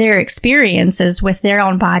 And their experiences with their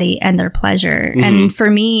own body and their pleasure. And for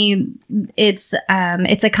me, it's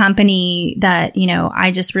a company that,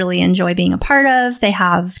 I just really enjoy being a part of. They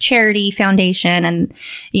have charity foundation and,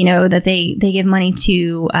 that they give money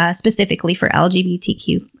to specifically for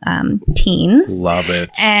LGBTQ teens. Love it.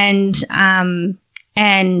 And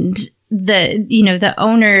the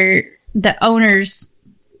owners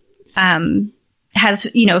has,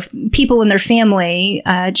 people in their family,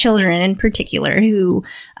 children in particular who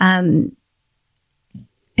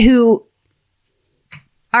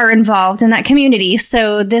are involved in that community.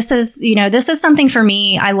 So this is something for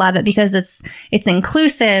me. I love it because it's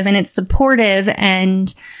inclusive and it's supportive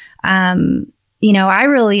and, I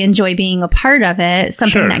really enjoy being a part of it.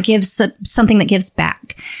 Something that gives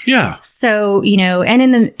back. Yeah. So, and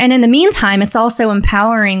in the meantime, it's also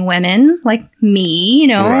empowering women like me,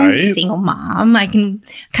 single mom. I can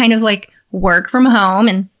kind of like work from home.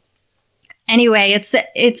 And anyway,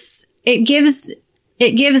 it gives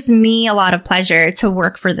me a lot of pleasure to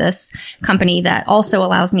work for this company that also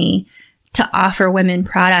allows me to offer women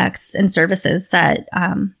products and services that,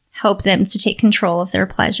 help them to take control of their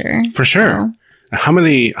pleasure. For sure. So, How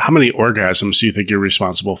many orgasms do you think you're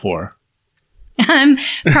responsible for?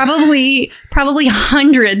 Probably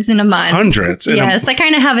hundreds in a month. Hundreds. Yes, I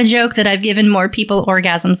kind of have a joke that I've given more people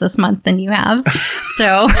orgasms this month than you have.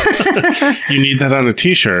 So you need that on a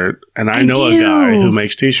t-shirt, and I know a guy who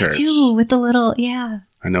makes t-shirts. I do, with the little,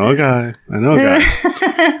 I know a guy. I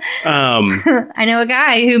know a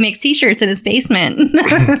guy who makes t-shirts in his basement.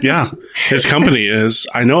 Yeah. His company is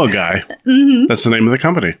I Know a Guy. Mm-hmm. That's the name of the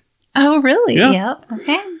company. Oh, really? Yeah. Yep.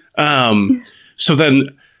 Okay. So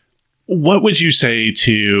then what would you say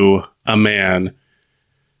to a man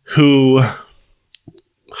who,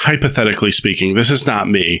 hypothetically speaking, this is not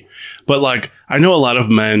me, but like, I know a lot of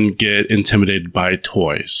men get intimidated by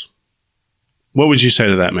toys. What would you say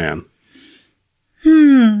to that man?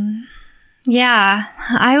 Yeah,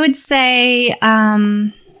 I would say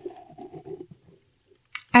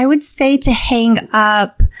to hang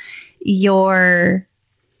up your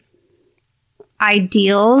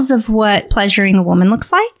ideals of what pleasuring a woman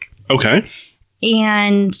looks like. Okay.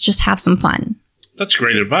 And just have some fun. That's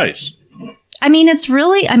great advice. I mean, it's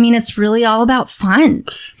really all about fun.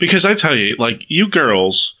 Because I tell you, like, you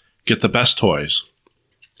girls get the best toys.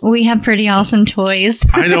 We have pretty awesome toys.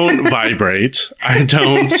 I don't vibrate. I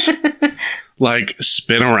don't like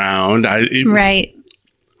spin around. Right.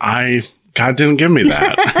 God didn't give me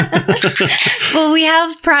that. Well, we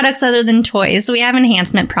have products other than toys. We have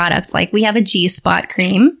enhancement products. Like we have a G-spot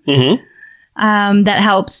cream that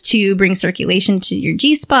helps to bring circulation to your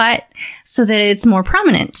G-spot so that it's more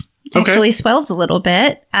prominent. It actually swells a little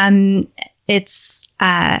bit. It's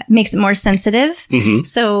makes it more sensitive.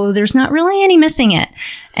 So there's not really any missing it.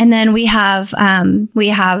 And then we have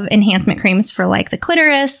enhancement creams for like the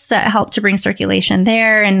clitoris that help to bring circulation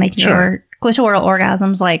there and make your clitoral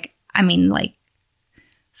orgasms like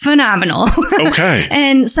phenomenal. Okay.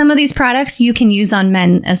 And some of these products you can use on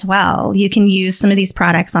men as well. You can use some of these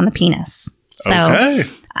products on the penis. So,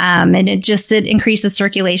 and it increases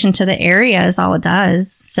circulation to the area is all it does.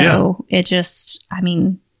 So it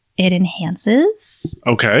enhances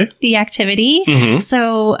the activity.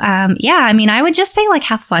 So, I would just say like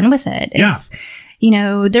have fun with it. It's,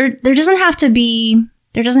 there doesn't have to be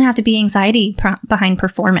anxiety behind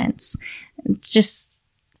performance. It's just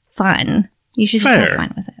fun. You should just have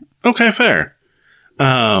fun with it. Okay, fair.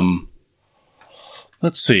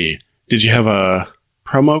 Let's see. Did you have a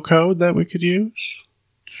promo code that we could use?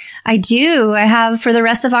 I do. I have for the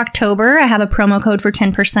rest of October, I have a promo code for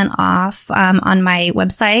 10% off on my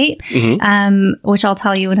website, which I'll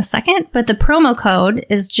tell you in a second. But the promo code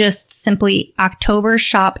is just simply October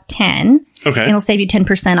Shop 10. Okay. It'll save you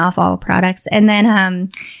 10% off all products. And then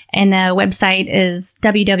and the website is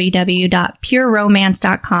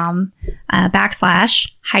www.pureromance.com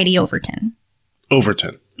 /Heidi Overton.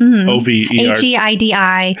 Overton.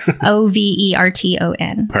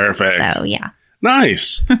 Oveidioverton. Perfect. So, yeah.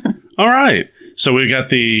 Nice. All right. So we got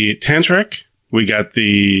the tantric. We got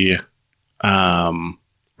the,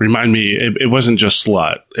 remind me, it wasn't just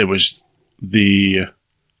slut. It was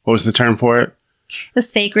what was the term for it? The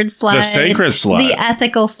sacred slut. The sacred slut. The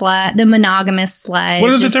ethical slut. The monogamous slut.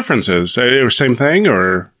 What are the differences? Are same thing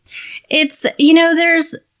or? It's,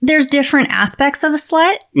 there's different aspects of a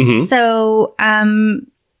slut. So,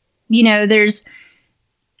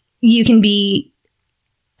 you can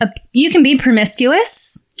be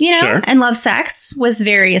promiscuous, and love sex with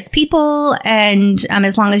various people. And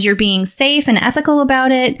as long as you're being safe and ethical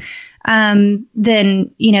about it, then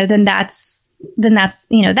that's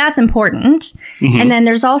important. And then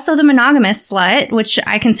there's also the monogamous slut, which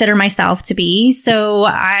I consider myself to be. So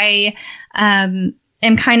I am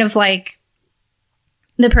kind of like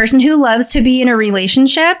the person who loves to be in a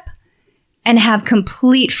relationship and have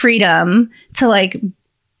complete freedom to like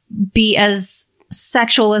be as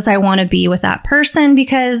sexual as I want to be with that person.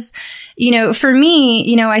 Because, for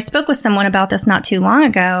me, I spoke with someone about this not too long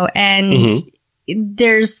ago, and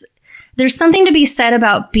there's something to be said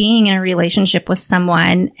about being in a relationship with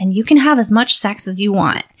someone and you can have as much sex as you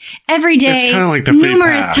want every day, it's kind of like the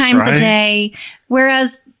numerous times right? a day.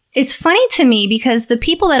 Whereas it's funny to me because the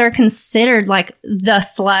people that are considered like the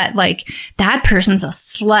slut, like that person's a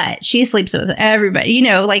slut, she sleeps with everybody,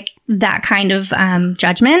 like that kind of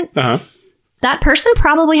judgment. That person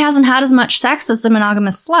probably hasn't had as much sex as the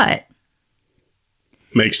monogamous slut.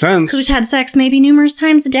 Makes sense. Who's had sex maybe numerous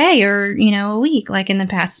times a day or, a week, like in the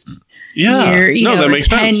past year, that makes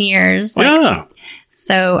 10 sense. years. Like,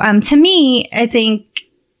 So to me, I think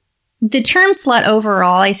the term slut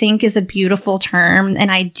overall, I think is a beautiful term.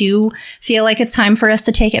 And I do feel like it's time for us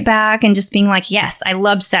to take it back and just being like, yes, I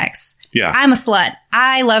love sex. Yeah. I'm a slut.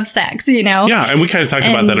 I love sex, Yeah. And we kind of talked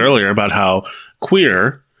about that earlier about how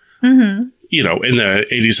queer you know, in the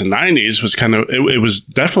 80s and 90s was kind of, it was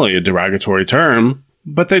definitely a derogatory term,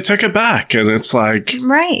 but they took it back. And it's like,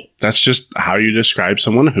 Right. that's just how you describe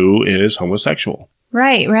someone who is homosexual.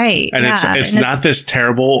 Right. And it's not this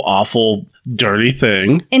terrible, awful, dirty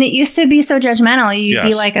thing. And it used to be so judgmental. You'd be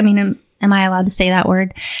Yes. like, I mean, am I allowed to say that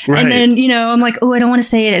word? Right. And then, you know, I'm like, oh, I don't want to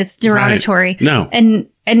say it. It's derogatory. Right. No. And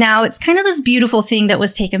now it's kind of this beautiful thing that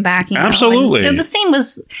was taken back. You know? Absolutely. And so the same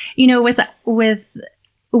was, you know, with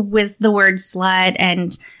the word slut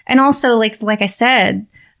and also like I said,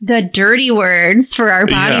 the dirty words for our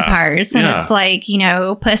body Yeah. parts. And Yeah. it's like, you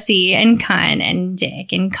know, pussy and cunt and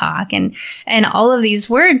dick and cock and all of these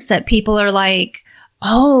words that people are like,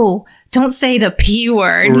 oh, don't say the P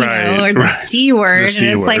word, Right, you know, or the right. C word. The C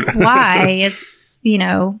and it's word. like, why? It's, you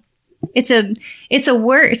know, it's a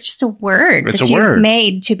word. It's just a word It's that a you've word.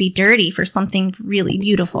 made to be dirty for something really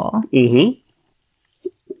beautiful. Mm-hmm.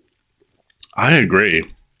 I agree.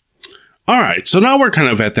 All right. So now we're kind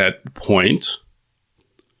of at that point.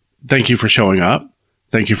 Thank you for showing up.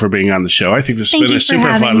 Thank you for being on the show. I think this has Thank been you a for super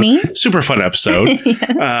having fun, me. super fun episode.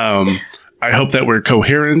 I hope that we're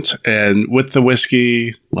coherent and with the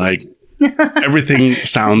whiskey, like everything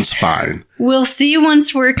sounds fine. We'll see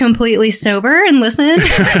once we're completely sober and listen.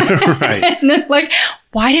 Right. And then like,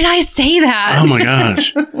 why did I say that? Oh my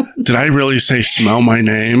gosh. Did I really say smell my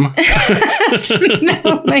name?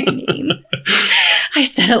 No, my name. I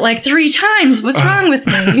said it like 3 times. What's wrong with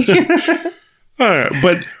me? All right,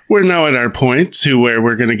 but we're now at our point to where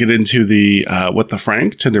we're going to get into the What the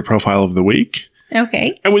Frank Tinder profile of the week.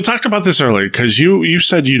 Okay. And we talked about this earlier because you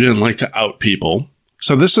said you didn't like to out people.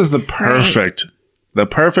 So this is the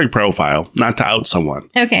perfect profile, not to out someone.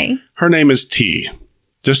 Okay. Her name is T.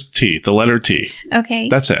 Just T, the letter T. Okay.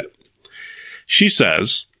 That's it. She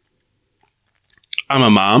says, I'm a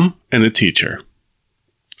mom and a teacher.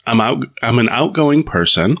 I'm an outgoing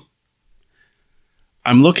person.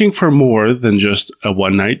 I'm looking for more than just a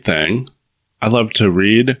one-night thing. I love to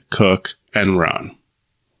read, cook, and run.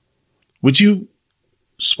 Would you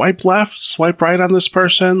swipe left, swipe right on this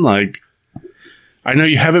person? Like, I know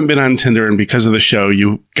you haven't been on Tinder, and because of the show,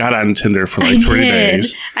 you got on Tinder for like 3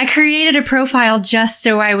 days. I created a profile just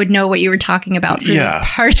so I would know what you were talking about for Yeah. this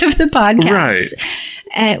part of the podcast. Right.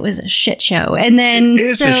 It was a shit show. And then It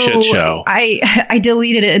is a shit show. I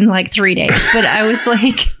deleted it in like 3 days, but I was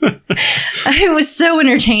like, it was so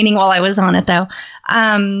entertaining while I was on it though.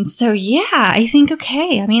 So yeah, I think,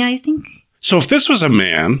 okay. I mean, I think, So if this was a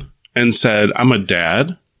man and said, I'm a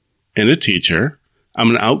dad and a teacher,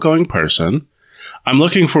 I'm an outgoing person, I'm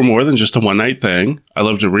looking for more than just a one-night thing, I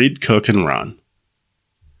love to read, cook, and run.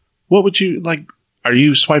 What would you, like, are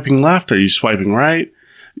you swiping left? Are you swiping right?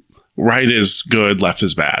 Right is good, left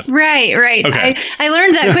is bad. right. Okay. I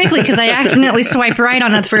learned that quickly because I accidentally swiped right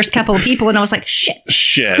on the first couple of people and I was like, shit,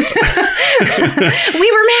 Shit.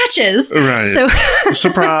 we were matches. Right. So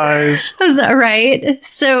Surprise. was that right?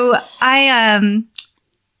 So I,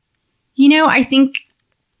 you know, I think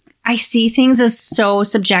I see things as so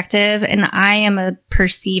subjective and I am a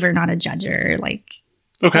perceiver, not a judger, like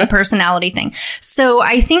Okay. a personality thing. So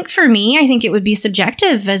I think for me, I think it would be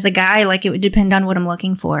subjective as a guy. Like it would depend on what I'm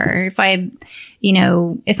looking for. If I'm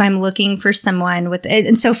looking for someone with,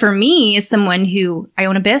 and so for me as someone who I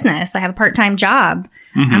own a business, I have a part-time job,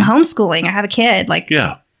 I'm homeschooling, I have a kid, like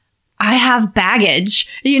Yeah. I have baggage,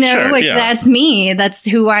 you know, Sure, like yeah. that's me. That's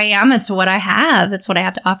who I am. It's what I have. It's what I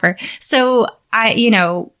have to offer. So I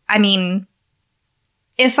mean,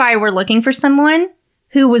 if I were looking for someone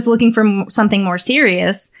who was looking for something more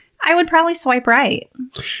serious, I would probably swipe right.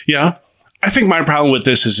 Yeah. I think my problem with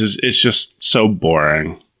this is it's just so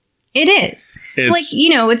boring. It is. It's Like, you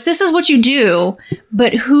know, this is what you do,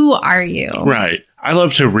 but who are you? right. I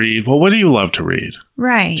love to read. Well, what do you love to read?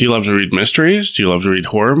 Right. Do you love to read mysteries? Do you love to read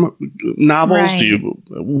horror novels? Right.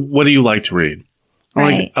 What do you like to read?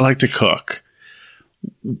 Right. I like to cook.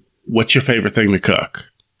 What's your favorite thing to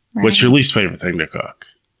cook? Right. What's your least favorite thing to cook?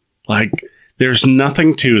 Like, there's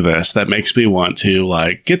nothing to this that makes me want to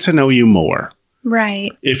like get to know you more.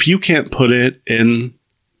 Right. If you can't put it in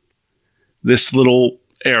this little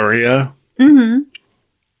area, Mm-hmm.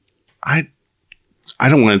 I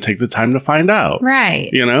don't want to take the time to find out. Right.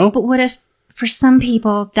 You know? But what if for some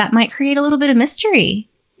people that might create a little bit of mystery?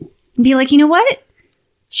 And be like, you know what?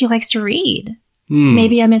 She likes to read.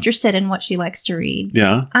 Maybe I'm interested in what she likes to read.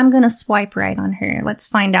 Yeah. I'm going to swipe right on her. Let's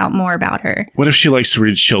find out more about her. What if she likes to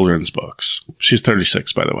read children's books? She's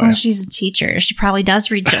 36, by the way. Well, she's a teacher. She probably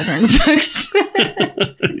does read children's books.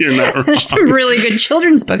 You're not wrong. There's some really good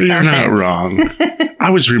children's books You're out not there. wrong. I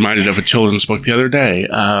was reminded of a children's book the other day.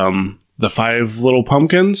 The 5 Little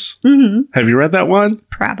Pumpkins. Mm-hmm. Have you read that one?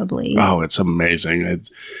 Probably. Oh, it's amazing.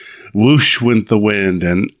 whoosh went the wind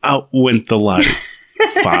and out went the light.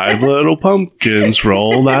 5 little pumpkins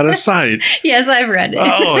rolled out of sight. Yes, I've read it.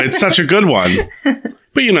 Oh, it's such a good one.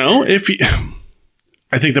 But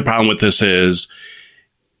I think the problem with this is,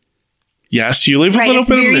 yes, you leave a little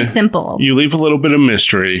bit very simple. You leave a little bit of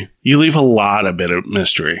mystery. You leave a lot of bit of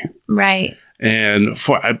mystery. Right. And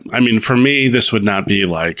for me, this would not be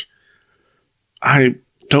like, I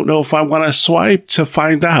don't know if I want to swipe to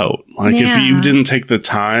find out. Like, if you didn't take the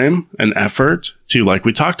time and effort to, like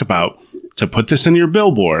we talked about, to put this in your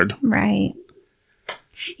billboard. Right.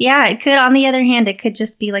 Yeah, it could, on the other hand, it could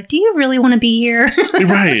just be like, do you really want to be here?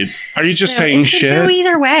 Right. Are you just saying shit? It could go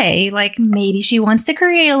either way. Like, maybe she wants to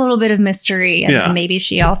create a little bit of mystery, and maybe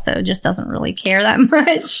she also just doesn't really care that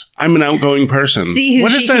much. I'm an outgoing person.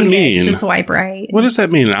 What does that mean? To swipe right. What does that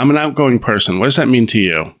mean? I'm an outgoing person. What does that mean to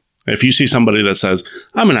you? If you see somebody that says,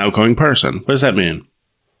 I'm an outgoing person, what does that mean?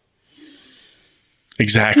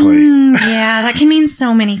 Exactly. Yeah, that can mean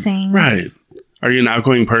so many things. Right. Are you an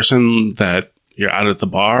outgoing person that you're out at the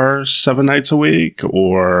bar 7 nights a week,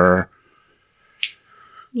 or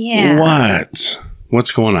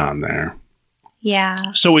what's going on there?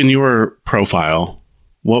 Yeah. So in your profile,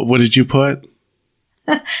 what did you put?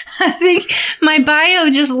 I think my bio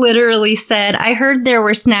just literally said, I heard there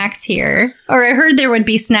were snacks here, or I heard there would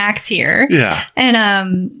be snacks here. Yeah. And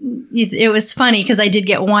it was funny because I did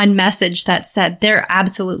get one message that said, there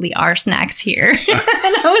absolutely are snacks here. And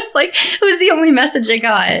I was like, it was the only message I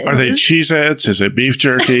got. Are they Cheez-Its? Is it beef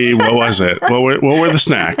jerky? What was it? What were the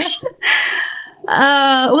snacks?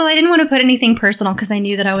 Well, I didn't want to put anything personal because I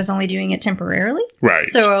knew that I was only doing it temporarily. Right.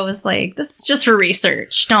 So I was like, this is just for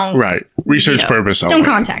research. Research purpose only. Don't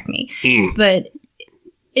contact me. But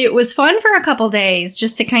it was fun for a couple days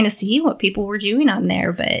just to kind of see what people were doing on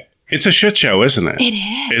there. But it's a shit show, isn't it? It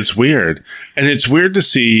is. It's weird. And it's weird to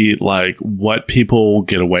see like what people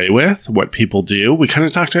get away with, what people do. We kind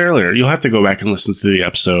of talked earlier. You'll have to go back and listen to the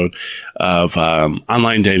episode of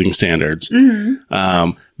online dating standards.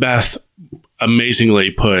 Mm-hmm. Beth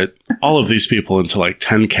amazingly put all of these people into like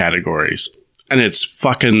 10 categories, and it's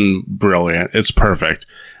fucking brilliant. It's perfect.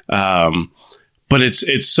 But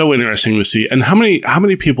it's so interesting to see. And how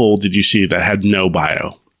many people did you see that had no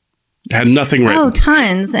bio, had nothing written? Oh,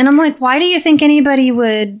 tons. And I'm like, why do you think anybody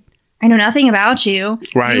would? I know nothing about you.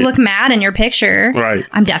 Right. You look mad in your picture. Right.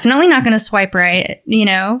 I'm definitely not going to swipe right.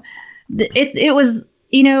 It was.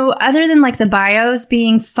 Other than like the bios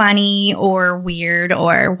being funny or weird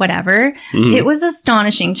or whatever, it was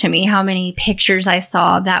astonishing to me how many pictures I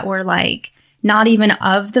saw that were like not even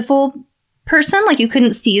of the full person. Like you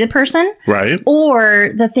couldn't see the person. Right. Or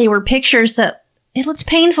that they were pictures that it looked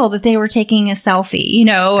painful that they were taking a selfie,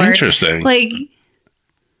 or interesting. Like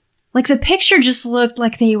the picture just looked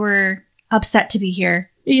like they were upset to be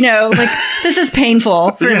here. Like this is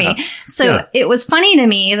painful for me. So it was funny to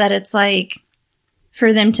me that it's like,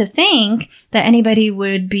 for them to think that anybody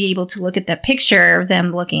would be able to look at that picture of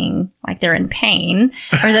them looking like they're in pain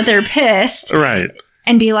or that they're pissed. Right.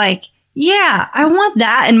 And be like, yeah, I want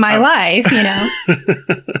that in my life,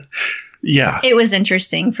 Yeah. It was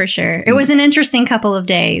interesting for sure. It was an interesting couple of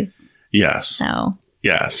days. Yes. So.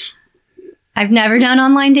 Yes. I've never done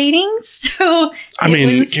online dating, so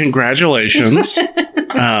congratulations.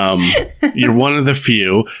 You're one of the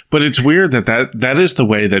few, but it's weird that is the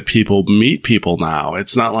way that people meet people now.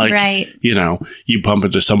 It's not like, you bump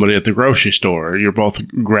into somebody at the grocery store, you're both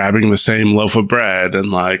grabbing the same loaf of bread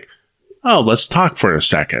and like, oh, let's talk for a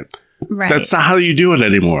second. Right. That's not how you do it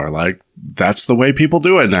anymore. Like, that's the way people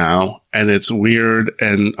do it now. And it's weird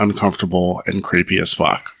and uncomfortable and creepy as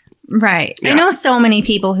fuck. Right. Yeah. I know so many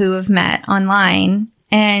people who have met online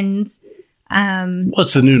and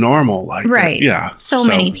it's the new normal. Like, right. Yeah. So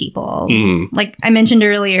many people. Like I mentioned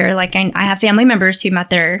earlier, like I have family members who met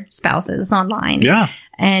their spouses online. Yeah.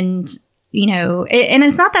 And, and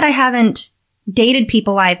it's not that I haven't dated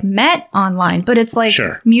people I've met online, but it's like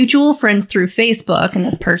mutual friends through Facebook and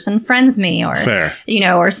this person friends me or,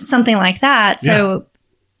 or something like that. So,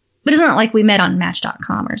 but it's not like we met on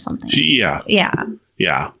Match.com or something. Yeah. Yeah.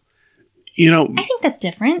 Yeah. I think that's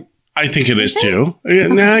different. I think it is too.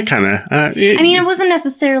 Nah, kind of. It wasn't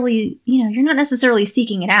necessarily, you're not necessarily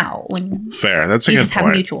seeking it out when fair. That's a you good just point.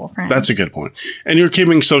 Have mutual friends. That's a good point. And you're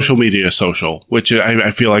keeping social media social, which I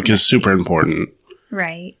feel like is super important.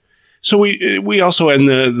 Right. So we also end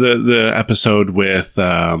the episode with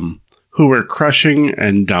who we're crushing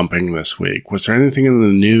and dumping this week. Was there anything in the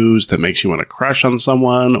news that makes you want to crush on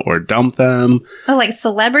someone or dump them? Oh, like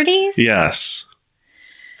celebrities? Yes.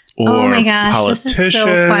 or oh my gosh, politicians? this is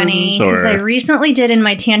so funny because or- I recently did in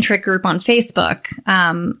my tantric group on Facebook,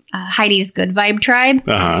 Heidi's Good Vibe Tribe.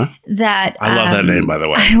 Uh-huh. That I love that name, by the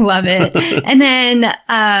way. I love it. And then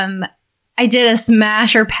I did a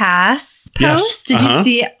smash or pass post. Yes. Did you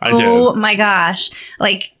see it? I did. Oh my gosh!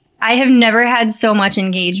 Like I have never had so much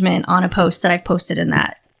engagement on a post that I've posted in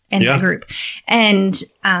that group, and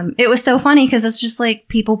it was so funny because it's just like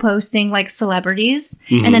people posting like celebrities,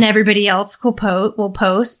 and then everybody else will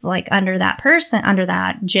post like under that person, under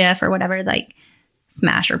that GIF or whatever, like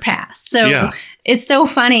smash or pass. So it's so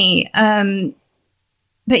funny.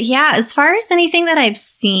 But yeah, as far as anything that I've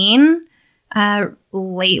seen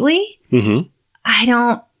lately, I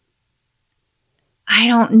don't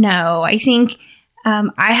know. I think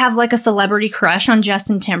I have like a celebrity crush on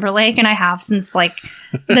Justin Timberlake, and I have since like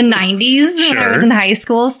the 90s when I was in high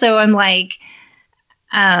school. So I'm like,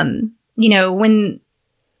 you know, when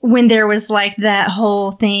there was like that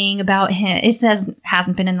whole thing about him, it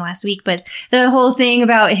hasn't been in the last week, but the whole thing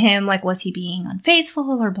about him, like, was he being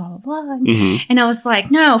unfaithful or blah, blah, blah. And I was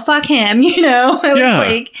like, no, fuck him, you know? I was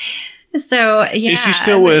like, so yeah. Is he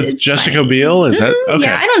still with Jessica Biel? Is that okay?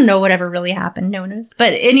 Yeah, I don't know whatever really happened. No one knows.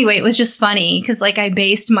 But anyway, it was just funny because like I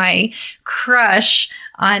based my crush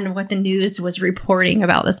on what the news was reporting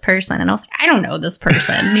about this person, and I was like, I don't know this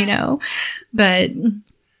person, you know. But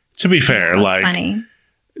to be fair, like funny.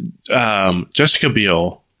 Jessica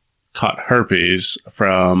Biel caught herpes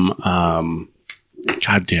from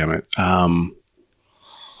God damn it,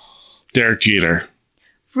 Derek Jeter.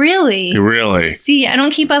 Really? See, I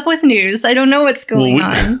don't keep up with news. I don't know what's going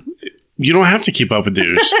on. You don't have to keep up with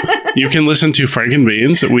news. You can listen to Frank and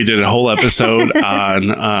Beans. We did a whole episode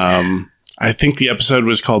on, I think the episode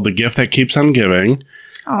was called The Gift That Keeps on Giving,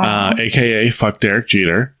 aka Fuck Derek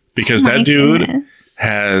Jeter, because that dude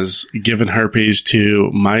has given herpes to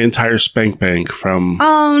my entire spank bank from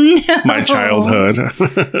my childhood.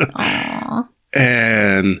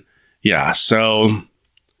 And yeah, so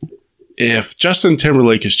if Justin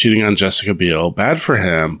Timberlake is cheating on Jessica Biel, bad for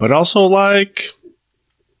him, but also like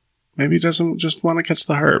maybe he doesn't just want to catch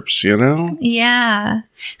the herpes, you know? Yeah.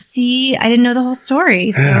 See, I didn't know the whole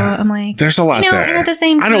story, so I'm like, there's a lot there. And at the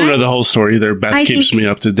same time, I don't know the whole story there. Beth keeps me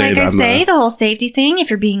up to date on the whole safety thing.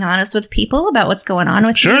 If you're being honest with people about what's going on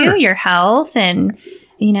with you, your health, and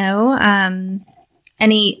you know,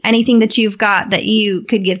 anything that you've got that you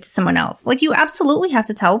could give to someone else, like you absolutely have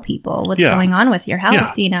to tell people what's going on with your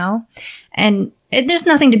health, you know, and there's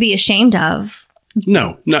nothing to be ashamed of.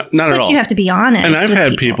 No, not at all. But you have to be honest. And I've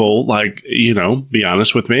had people like, you know, be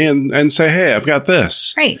honest with me and say, hey, I've got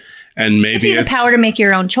this. Right. And maybe you have the power to make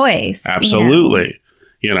your own choice. Absolutely.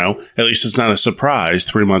 You know, at least it's not a surprise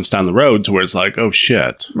 3 months down the road to where it's like, oh,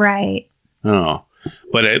 shit. Right. Oh,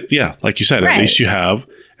 but like you said, at least you have.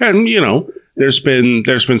 And, you know, there's been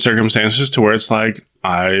circumstances to where it's like,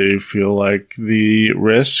 I feel like the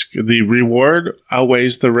reward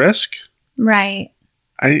outweighs the risk. Right.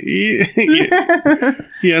 You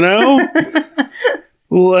know,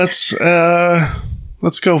 let's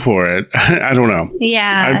go for it. I don't know.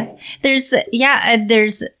 Yeah. There's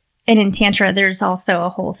in Tantra, there's also a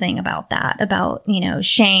whole thing about that, about, you know,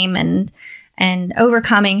 shame and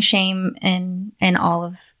overcoming shame and all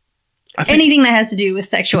of anything that has to do with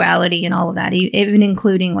sexuality and all of that, even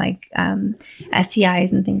including like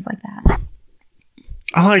STIs and things like that.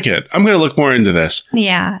 I like it. I'm going to look more into this.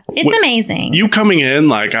 Yeah. It's amazing. You coming in,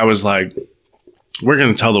 like, I was like, we're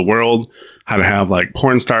going to tell the world how to have, like,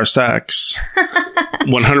 porn star sex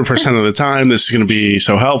 100% of the time. This is going to be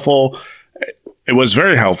so helpful. It was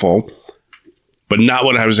very helpful, but not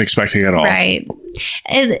what I was expecting at all. Right.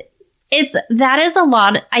 That is a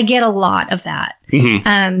lot. I get a lot of that.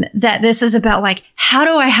 That this is about, like, how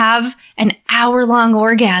do I have an hour-long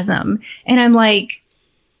orgasm? And I'm like,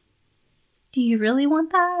 do you really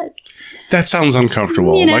want that? That sounds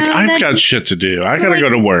uncomfortable. You know, like, I've got shit to do. I got to go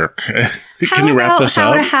to work. Can you wrap this up?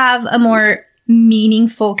 How to have a more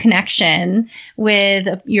meaningful connection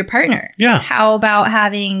with your partner? Yeah. How about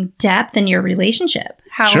having depth in your relationship?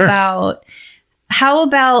 How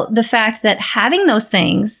about the fact that having those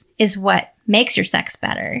things is what makes your sex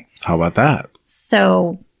better? How about that?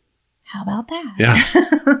 So, how about that? Yeah.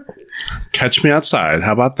 Catch me outside.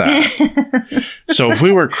 How about that? So if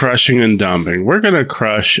we were crushing and dumping, we're going to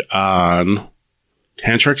crush on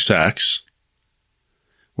tantric sex.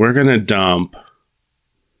 We're going to dump.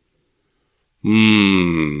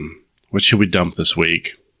 What should we dump this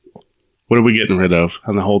week? What are we getting rid of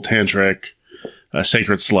on the whole tantric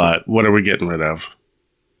sacred slut? What are we getting rid of?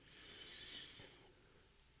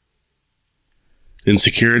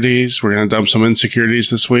 Insecurities. We're going to dump some insecurities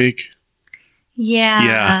this week.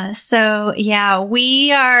 Yeah. So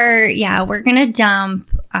we're gonna dump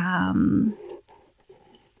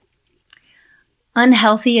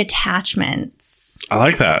unhealthy attachments. I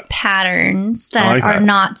like that. Patterns that are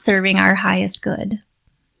not serving our highest good.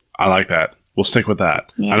 I like that. We'll stick with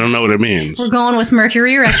that. Yeah. I don't know what it means. We're going with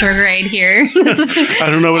Mercury retrograde here. I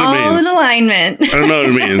don't know what it means. All in alignment. I don't know what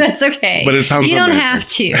it means. That's okay. But it sounds You don't amazing. have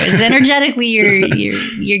to. It's energetically,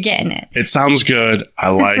 you're getting it. It sounds good. I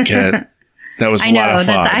like it. That was a lot of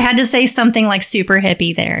fun. I had to say something like super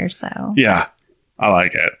hippie there. So yeah, I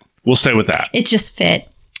like it. We'll stay with that. it just fit.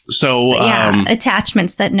 So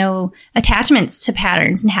Attachments to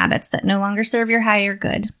patterns and habits that no longer serve your higher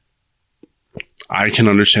good. I can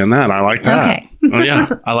understand that. I like that. Okay. Oh, yeah,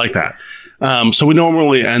 I like that. So we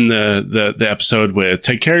normally end the episode with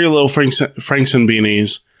take care of your little Franks and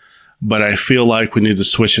beanies, but I feel like we need to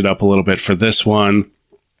switch it up a little bit for this one.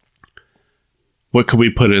 What could we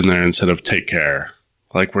put in there instead of take care?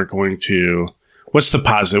 Like we're going to, what's the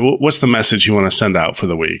positive? What's the message you want to send out for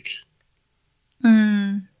the week?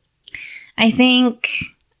 I think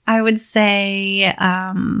I would say,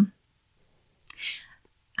 I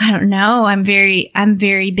don't know. I'm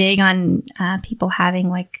very big on people having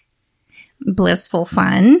like blissful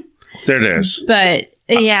fun. There it is. But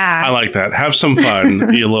yeah, I like that. Have some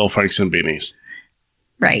fun, you little Franks and beanies.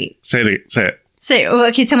 right. Say it. Say,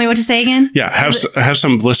 okay, tell me what to say again. Yeah, have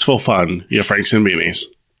some blissful fun, you Franks and beanies.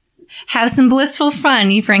 Have some blissful fun,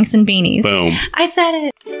 you Franks and beanies. Boom. I said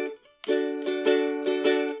it.